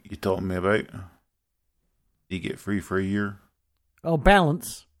thing you told me about. You get free for a year. Oh,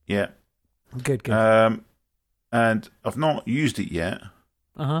 Balance. Yeah. Good. And I've not used it yet.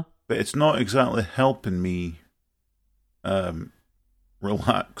 But it's not exactly helping me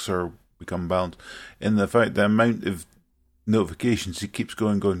relax or become balanced. In the fact, the amount of notifications, it keeps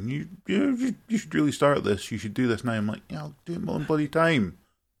going. You should really start this. You should do this now. I'm like, yeah, I'll do it my own bloody time.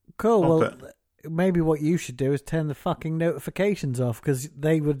 Cool. Maybe what you should do is turn the fucking notifications off, because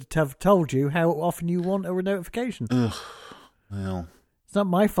they would have told you how often you want a notification. Ugh. Well, it's not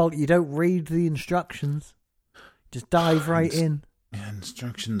my fault you don't read the instructions. Just dive right in. Yeah,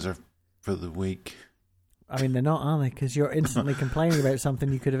 instructions are for the weak. I mean, they're not, are they? Because you're instantly complaining about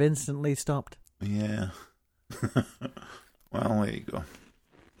something you could have instantly stopped. Yeah. Well, there you go.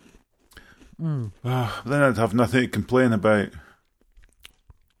 Then I'd have nothing to complain about.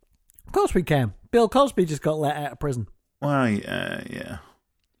 Of course we can. Bill Cosby just got let out of prison. Why, yeah.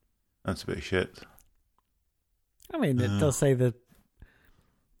 That's a bit of shit. I mean, it does say the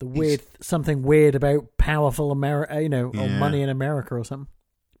weird, something weird about powerful America, or money in America or something.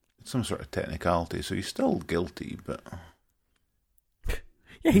 It's some sort of technicality, so he's still guilty, but...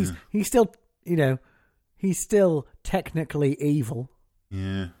 Yeah, he's still, he's still technically evil.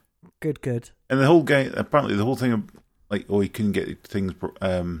 Yeah. Good. And the whole guy, apparently the whole thing of, like, he couldn't get things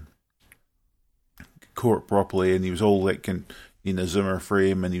court properly, and he was all like in a Zimmer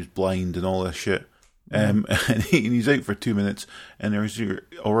frame, and he was blind and all this shit. And he's out for 2 minutes, and they're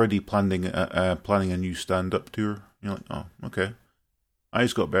already planning a new stand-up tour. You're like, oh, okay.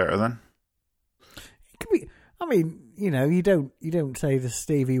 Eyes got better then. It could be. I mean, you don't say to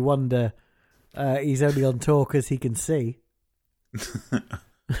Stevie Wonder, he's only on tour because he can see.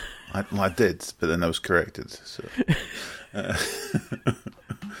 I did, but then I was corrected. So.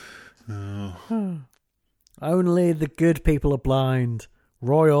 Only the good people are blind.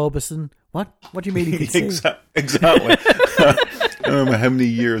 Roy Orbison. What? What do you mean he can see? Exactly. I don't know how many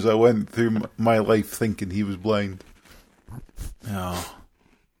years I went through my life thinking he was blind. Oh.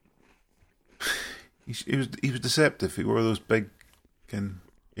 He was deceptive. He wore those big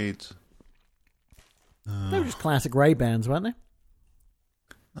shades. They were just classic Ray-Bans, weren't they?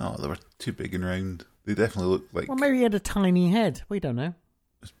 Oh, they were too big and round. They definitely looked like... Well, maybe he had a tiny head. We don't know.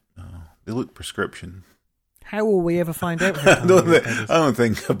 They look prescription. How will we ever find out? I don't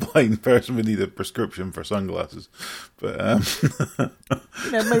think a blind person would need a prescription for sunglasses. But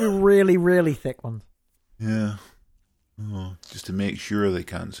maybe really, really thick ones. Yeah. Oh, just to make sure they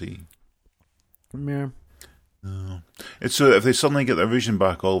can't see. Yeah. No. It's so if they suddenly get their vision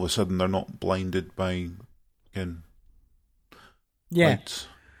back, all of a sudden they're not blinded by lights.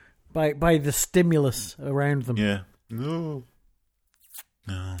 By the stimulus around them. Yeah. No.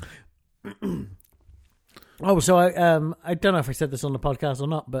 Oh, so I don't know if I said this on the podcast or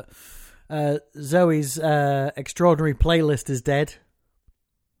not, but Zoe's Extraordinary Playlist is dead.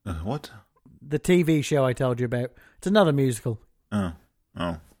 What? The TV show I told you about. It's another musical. Oh,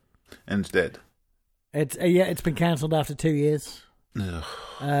 and it's dead. It's been cancelled after 2 years. Ugh.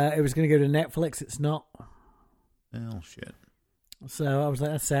 It was going to go to Netflix. It's not. Oh shit. So I was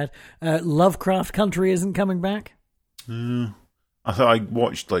like, that's sad. Lovecraft Country isn't coming back. I thought I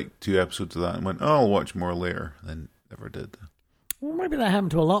watched like 2 episodes of that and went, oh, I'll watch more later. Then never did. Well, maybe that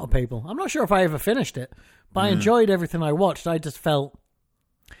happened to a lot of people. I'm not sure if I ever finished it, but I enjoyed everything I watched. I just felt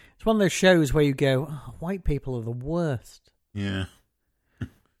it's one of those shows where you go, oh, white people are the worst. Yeah.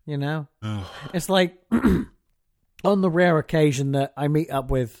 It's like on the rare occasion that I meet up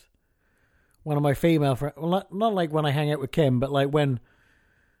with one of my female friends, well, not like when I hang out with Kim, but like when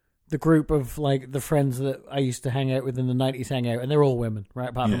the group of like the friends that I used to hang out with in the 90s hang out, and they're all women, right,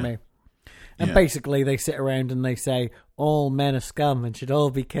 apart from me. And basically they sit around and they say, all men are scum and should all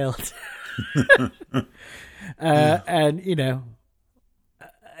be killed. And,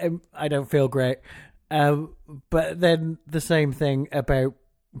 I don't feel great. But then the same thing about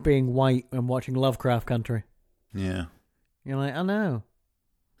being white and watching Lovecraft Country. Yeah. You're like, I know.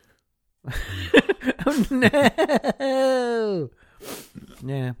 Oh no!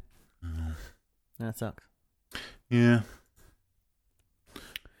 Yeah, that sucks. Yeah.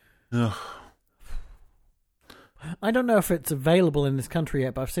 Ugh. I don't know if it's available in this country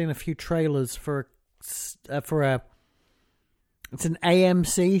yet, but I've seen a few trailers for a. It's an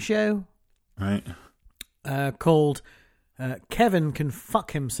AMC show, Right. Called Kevin Can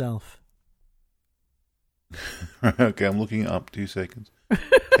Fuck Himself. Okay, I'm looking it up. 2 seconds.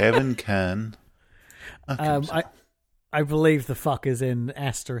 Kevin can. I believe the fuck is in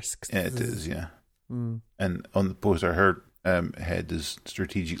asterisks. Yeah, it is. Yeah. Mm. And on the poster, her head is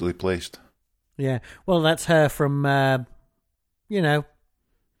strategically placed. Yeah. Well, that's her from, the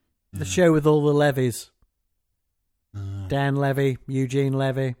show with all the Levies. Dan Levy, Eugene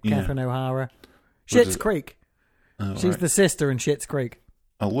Levy, Catherine O'Hara. Schitt's Creek. Oh, She's the sister in Schitt's Creek.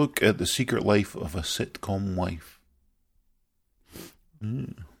 A look at the secret life of a sitcom wife.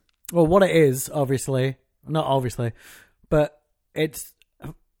 Mm. Well, what it is, not obviously, but it's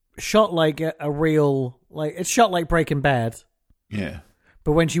shot like a real, it's shot like Breaking Bad. Yeah.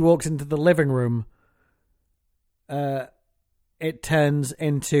 But when she walks into the living room, it turns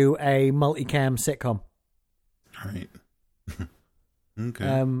into a multicam sitcom. Right.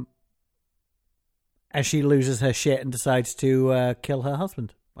 Okay. As she loses her shit and decides to kill her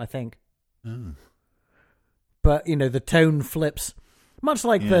husband, I think. Oh. But, the tone flips, much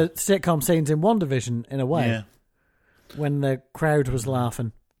like the sitcom scenes in WandaVision, in a way. Yeah. When the crowd was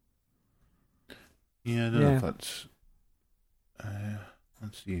laughing. Yeah, I don't know if that's...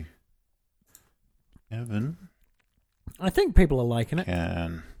 let's see. Kevin I think people are liking it.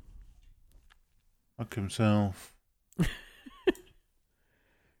 can fuck himself.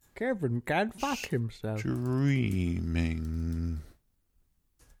 Kevin can fuck himself. Dreaming.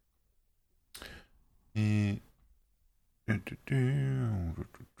 Well,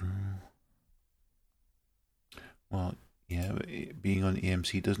 yeah, but being on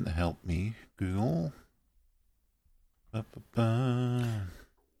AMC doesn't help me. Google.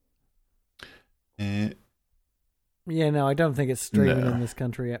 Yeah, no, I don't think it's streaming in this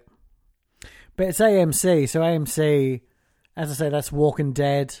country yet. But it's AMC, so AMC, as I say, that's Walking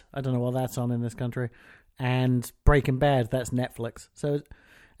Dead. I don't know what that's on in this country. And Breaking Bad, that's Netflix. So,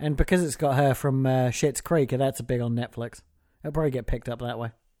 and because it's got her from Schitt's Creek, that's a big on Netflix. It'll probably get picked up that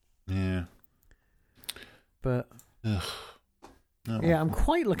way. Yeah. But... Ugh. No. Yeah, I'm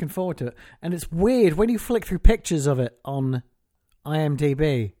quite looking forward to it. And it's weird when you flick through pictures of it on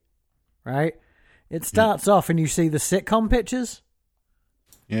IMDb, right? It starts off and you see the sitcom pictures.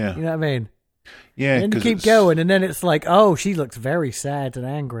 Yeah. You know what I mean? Yeah. And you keep going and then it's like, oh, she looks very sad and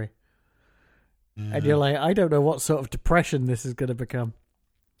angry. Yeah. And you're like, I don't know what sort of depression this is going to become.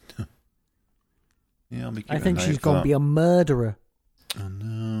 Yeah, I'll be I think she's going to be a murderer. Oh,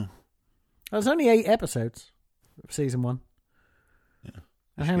 no. There's only 8 episodes of season 1. Yeah.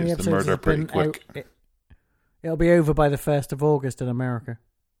 And how many episodes has been quick. out? It'll be over by the 1st of August in America.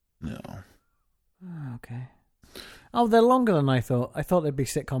 No. Oh, okay. Oh, they're longer than I thought. I thought they'd be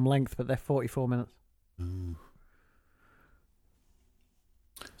sitcom length, but they're 44 minutes. Ooh.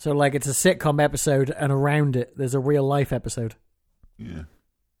 So, it's a sitcom episode, and around it, there's a real life episode. Yeah.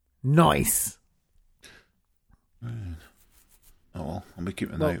 Nice. Right. Oh, well, I'll be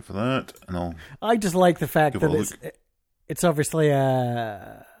keeping an eye out for that, and I just like the fact that it's obviously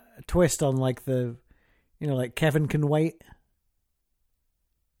a twist on the, Kevin Can Wait.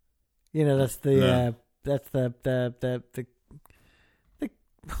 That's the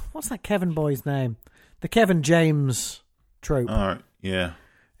what's that Kevin boy's name? The Kevin James trope. All right, yeah.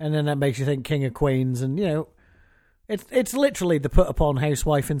 And then that makes you think King of Queens, and it's literally the put upon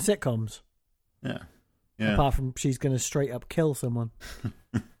housewife in sitcoms. Yeah, yeah. Apart from she's going to straight up kill someone.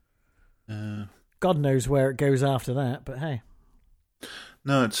 God knows where it goes after that, but hey.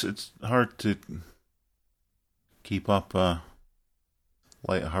 No, it's hard to keep up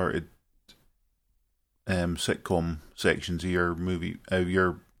light-hearted sitcom sections of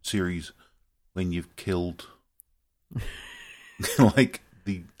your series when you've killed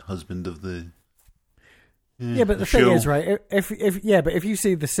the husband of the but the thing is, right, if you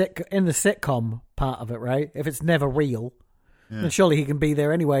see in the sitcom part of it, right, if it's never real, then surely he can be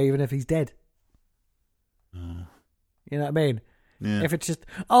there anyway, even if he's dead. You know what I mean? Yeah. If it's just,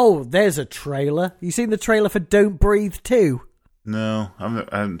 there's a trailer. You seen the trailer for Don't Breathe 2? No, I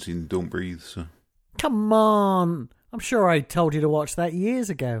haven't seen Don't Breathe, so... Come on. I'm sure I told you to watch that years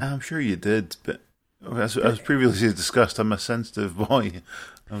ago. I'm sure you did, but as previously discussed, I'm a sensitive boy.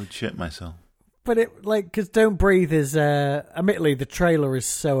 I would shit myself. But because Don't Breathe is, admittedly, the trailer is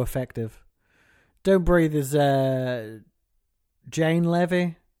so effective. Don't Breathe is Jane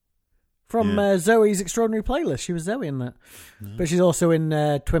Levy From Zoe's Extraordinary Playlist. She was Zoe in that. But she's also in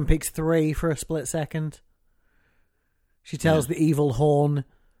Twin Peaks 3 for a split second. She tells the evil Horn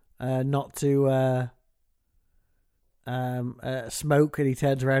not to smoke, and he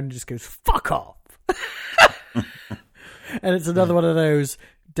turns around and just goes, "Fuck off." And it's another one of those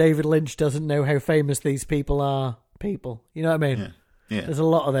David Lynch doesn't know how famous these people are people. You know what I mean? Yeah. There's a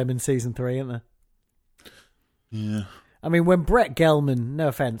lot of them in season 3, isn't there? Yeah. I mean, when Brett Gelman, no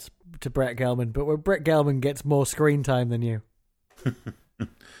offense to Brett Gelman, but when Brett Gelman gets more screen time than you.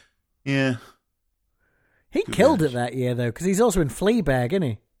 Yeah. He killed it that year, though, because he's also in Fleabag, isn't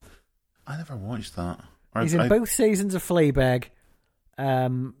he? I never watched that. He's in both seasons of Fleabag,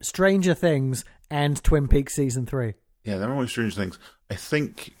 Stranger Things, and Twin Peaks season 3. Yeah, I never watched Stranger Things. I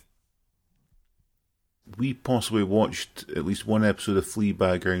think we possibly watched at least one episode of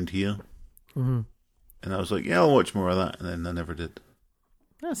Fleabag around here. Mm-hmm. And I was like, yeah, I'll watch more of that. And then I never did.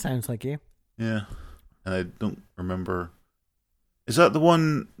 That sounds like you. Yeah. And I don't remember. Is that the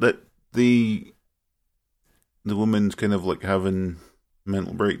one that the woman's kind of like having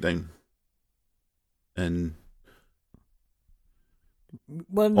mental breakdown? And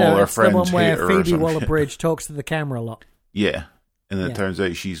well, no, all it's the one where hate her or Phoebe Waller-Bridge talks to the camera a lot. Yeah. And then it turns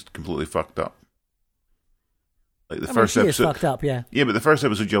out she's completely fucked up. Like the I first mean, she episode, is fucked up, yeah. Yeah, but the first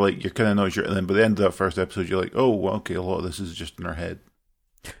episode you're kind of not sure, and then by the end of that first episode you're like, oh, well, okay, a lot of this is just in her head.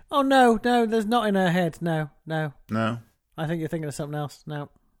 Oh no, there's not in her head. No. No. I think you're thinking of something else. No.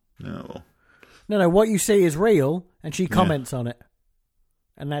 No. What you see is real, and she comments on it,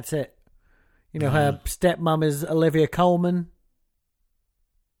 and that's it. You know, her stepmom is Olivia Colman,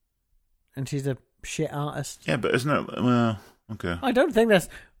 and she's a shit artist. Yeah, but isn't it? Well, okay. I don't think that's.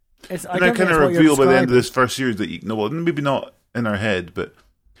 It's. I and don't I kind think of that's reveal by the end of this first series that well, maybe not in her head, but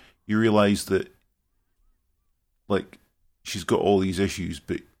you realise that, like, she's got all these issues,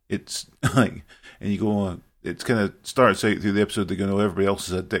 but it's like, and you go, it kind of starts out through the episode, they go, no, everybody else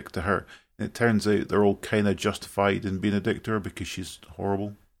is a dick to her. And it turns out they're all kind of justified in being a dick to her because she's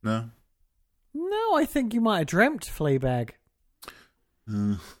horrible. No, I think you might have dreamt Fleabag.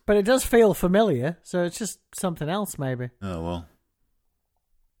 But it does feel familiar, so it's just something else, maybe. Oh, well.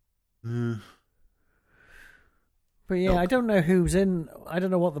 But yeah, I don't know who's in. I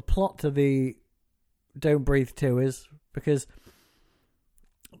don't know what the plot to the Don't Breathe 2 is, because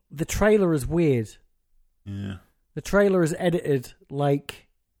the trailer is weird. Yeah. The trailer is edited like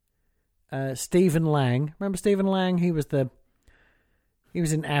Stephen Lang. Remember Stephen Lang? He was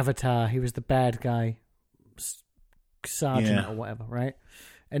in Avatar. He was the bad guy, sergeant or whatever, right?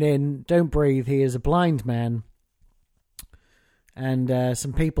 And in Don't Breathe, he is a blind man. And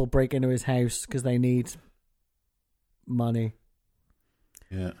some people break into his house because they need money.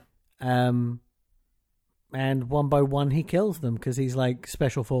 Yeah. And one by one, he kills them because he's like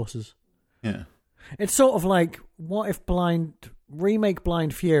special forces. Yeah. It's sort of like, what if remake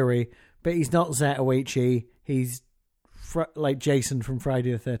Blind Fury, but he's not Zatoichi, he's like Jason from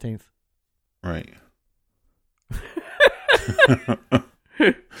Friday the 13th. Right.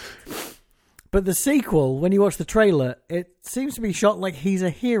 But the sequel, when you watch the trailer, it seems to be shot like he's a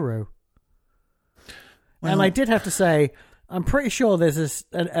hero. Well, and I did have to say, I'm pretty sure there's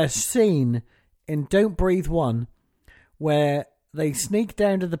a scene in Don't Breathe 1 where they sneak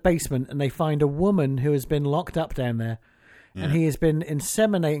down to the basement and they find a woman who has been locked up down there. Yeah. And he has been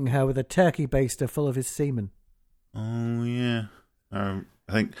inseminating her with a turkey baster full of his semen. Oh, yeah. I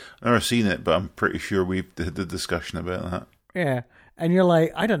think I've never seen it, but I'm pretty sure we've had the discussion about that. Yeah. And you're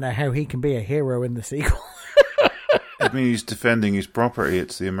like, I don't know how he can be a hero in the sequel. I mean, he's defending his property.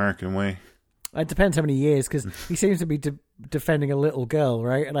 It's the American way. It depends how many years, because he seems to be defending a little girl,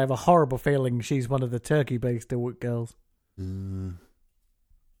 right? And I have a horrible feeling she's one of the turkey baster girls. Well,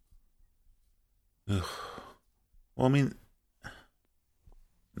 I mean,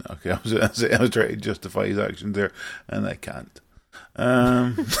 okay, I was trying to justify his actions there, and I can't.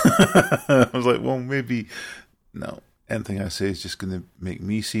 I was like, well, maybe no. Anything I say is just going to make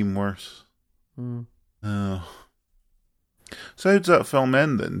me seem worse. Oh. So how does that film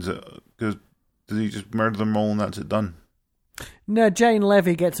end then? Because did he just murder them all and that's it done? No, Jane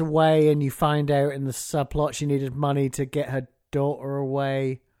Levy gets away, and you find out in the subplot she needed money to get her daughter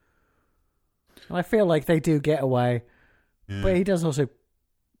away. And I feel like they do get away, but he does also,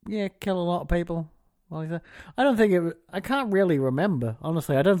 kill a lot of people. Well, I don't think I can't really remember,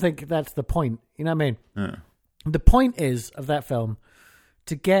 honestly. I don't think that's the point. You know what I mean? Yeah. The point is of that film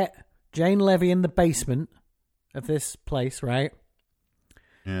to get Jane Levy in the basement of this place, right?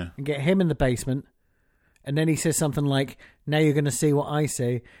 Yeah. And get him in the basement. And then he says something like, now you're going to see what I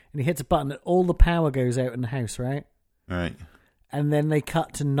see. And he hits a button and all the power goes out in the house, right? Right. and then they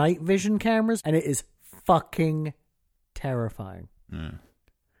cut to night vision cameras, and it is fucking terrifying. Yeah.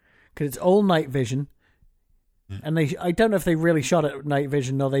 Because it's all night vision, and I don't know if they really shot it at night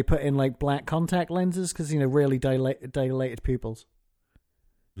vision or they put in like black contact lenses because, really dilated pupils.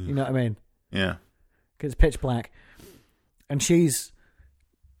 You know what I mean? Yeah. Because it's pitch black. And she's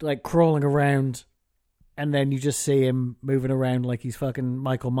like crawling around, and then you just see him moving around like he's fucking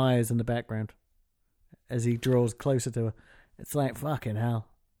Michael Myers in the background as he draws closer to her. It's like, fucking hell.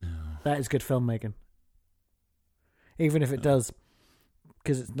 Yeah. That is good filmmaking. Even if it does,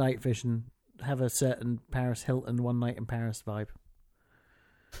 because it's night vision, have a certain Paris Hilton One Night in Paris vibe.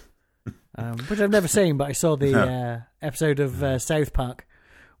 Which I've never seen, but I saw the episode of South Park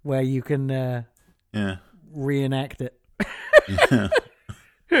where you can reenact it. Yeah.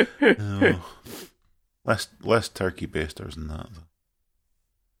 Less turkey basters than that.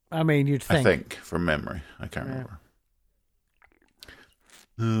 I mean, you'd think. I think, from memory. I can't remember.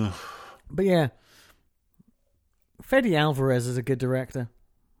 But yeah, Fede Alvarez is a good director.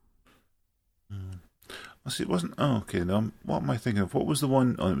 See, it wasn't. Oh, okay. Now, what am I thinking of? What was the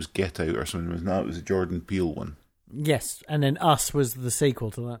one? Oh, it was Get Out or something. It was a Jordan Peele one. Yes, and then Us was the sequel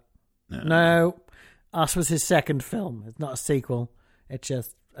to that. Yeah. No, Us was his second film. It's not a sequel. It's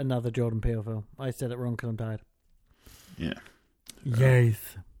just another Jordan Peele film. I said it wrong because I'm tired. Yeah.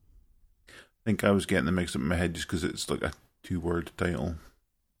 Yes. I think I was getting them mixed up in my head just because it's like a 2-word title.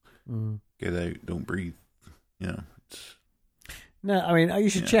 Get Out, Don't Breathe. It's... No, I mean, you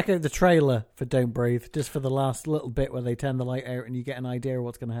should check out the trailer for Don't Breathe, just for the last little bit where they turn the light out and you get an idea of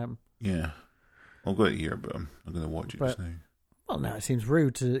what's going to happen. Yeah. I'll go here, but I'm not going to watch it just now. Well, no, it seems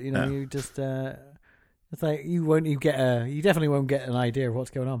rude to, you just... it's like, you definitely won't get an idea of what's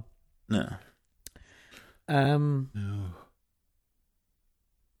going on. No. No.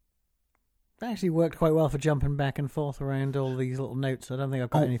 That actually worked quite well for jumping back and forth around all these little notes. I don't think I've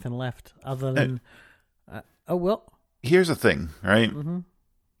got anything left other than... Here's the thing, right? Mm-hmm.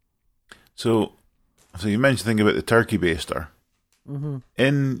 So you mentioned the thing about the turkey baster.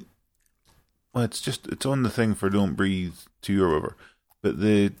 Mm-hmm. It's on the thing for Don't Breathe 2 or whatever. But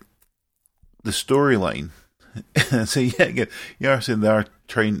the storyline... so yeah, again, you are saying they are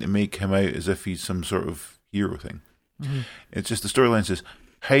trying to make him out as if he's some sort of hero thing. Mm-hmm. It's just the storyline says...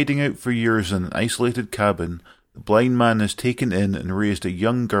 Hiding out for years in an isolated cabin, the blind man is taken in and raised a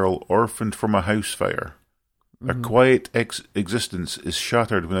young girl orphaned from a house fire. Their quiet existence is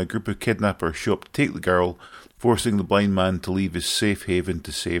shattered when a group of kidnappers show up to take the girl, forcing the blind man to leave his safe haven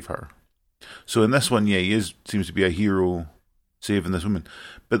to save her. So in this one, he seems to be a hero saving this woman.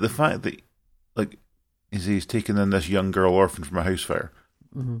 But the fact that, he's taken in this young girl orphaned from a house fire.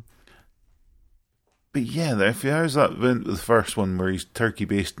 Mm-hmm. But yeah, if how's that went with the first one where he's turkey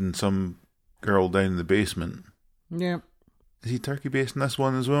basting some girl down in the basement? Yeah. Is he turkey basting this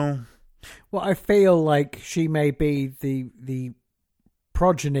one as well? Well, I feel like she may be the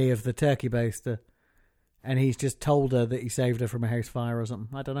progeny of the turkey baster, and he's just told her that he saved her from a house fire or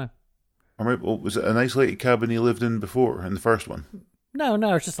something. I don't know. Or was it an isolated cabin he lived in before, in the first one? No,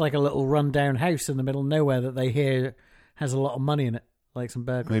 it's just like a little run-down house in the middle of nowhere that they hear has a lot of money in it, like some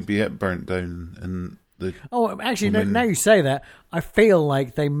burglars. Maybe it burnt down in the... Oh, actually, now you say that, I feel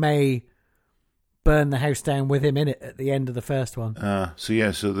like they may burn the house down with him in it at the end of the first one. So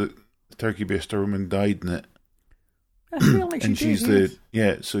the turkey baster woman died in it. I feel like and she's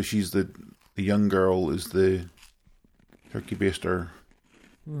she's the young girl is the turkey baster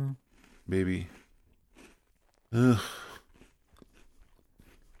baby. Ugh.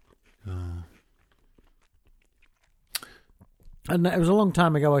 Oh. And it was a long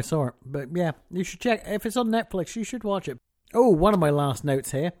time ago I saw it. But yeah, you should check. If it's on Netflix, you should watch it. Oh, one of my last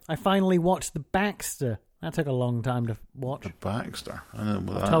notes here. I finally watched The Baxter. That took a long time to watch. The Baxter? I don't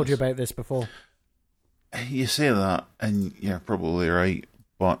know what I've told you about this before. You say that, and you're probably right,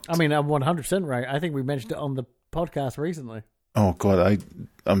 but... I mean, I'm 100% right. I think we mentioned it on the podcast recently. Oh, God,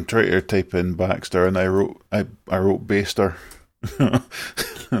 I'm trying to type in Baxter, and I wrote Baster.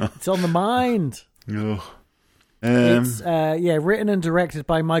 It's on the mind. Oh. It's written and directed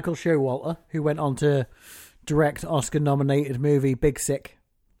by Michael Showalter, who went on to direct Oscar-nominated movie Big Sick.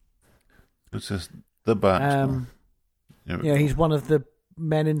 What's this? The Baxter. He's one of the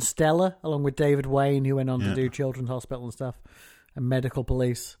men in Stella, along with David Wayne, who went on to do Children's Hospital and stuff, and Medical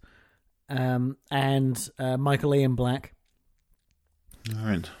Police, and Michael Ian Black. All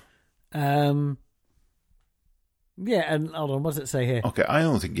right. Yeah, and hold on, what does it say here? Okay, I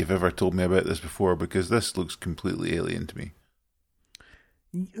don't think you've ever told me about this before because this looks completely alien to me.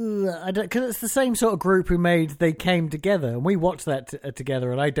 Because it's the same sort of group who made They Came Together, and we watched that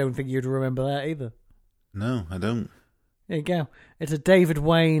together, and I don't think you'd remember that either. No, I don't. There you go. It's a David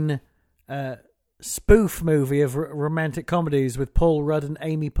Wayne spoof movie of romantic comedies with Paul Rudd and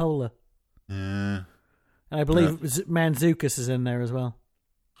Amy Poehler. Yeah. And I believe Mantzoukas is in there as well.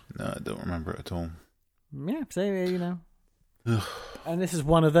 No, I don't remember it at all. Yeah, so, you know. And this is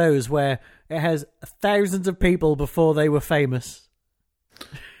one of those where it has thousands of people before they were famous.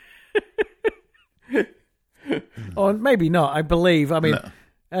 Or maybe not, I believe. I mean, no.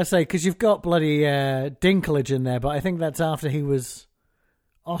 I say, because you've got bloody Dinklage in there, but I think that's after he was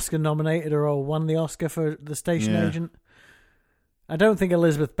Oscar nominated or won the Oscar for The Station Agent. I don't think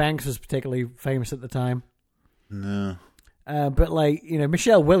Elizabeth Banks was particularly famous at the time. No. But, like, you know,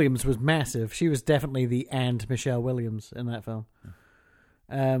 Michelle Williams was massive. She was definitely the Michelle Williams in that film.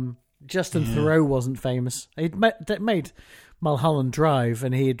 Justin Theroux wasn't famous. He'd made Mulholland Drive,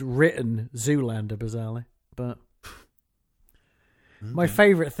 and he had written Zoolander, bizarrely. But my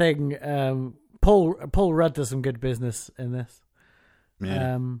favourite thing, Paul Rudd does some good business in this.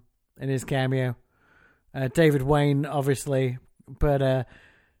 Yeah. In his cameo. David Wayne, obviously. But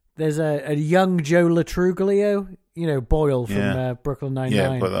there's a young Joe Latruglio, you know, Boyle from Brooklyn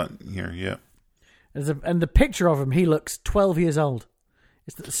Nine-Nine. Yeah, put that here, yeah. And the picture of him, he looks 12 years old.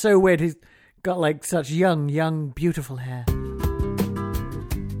 It's so weird. He's got, like, such young, beautiful hair.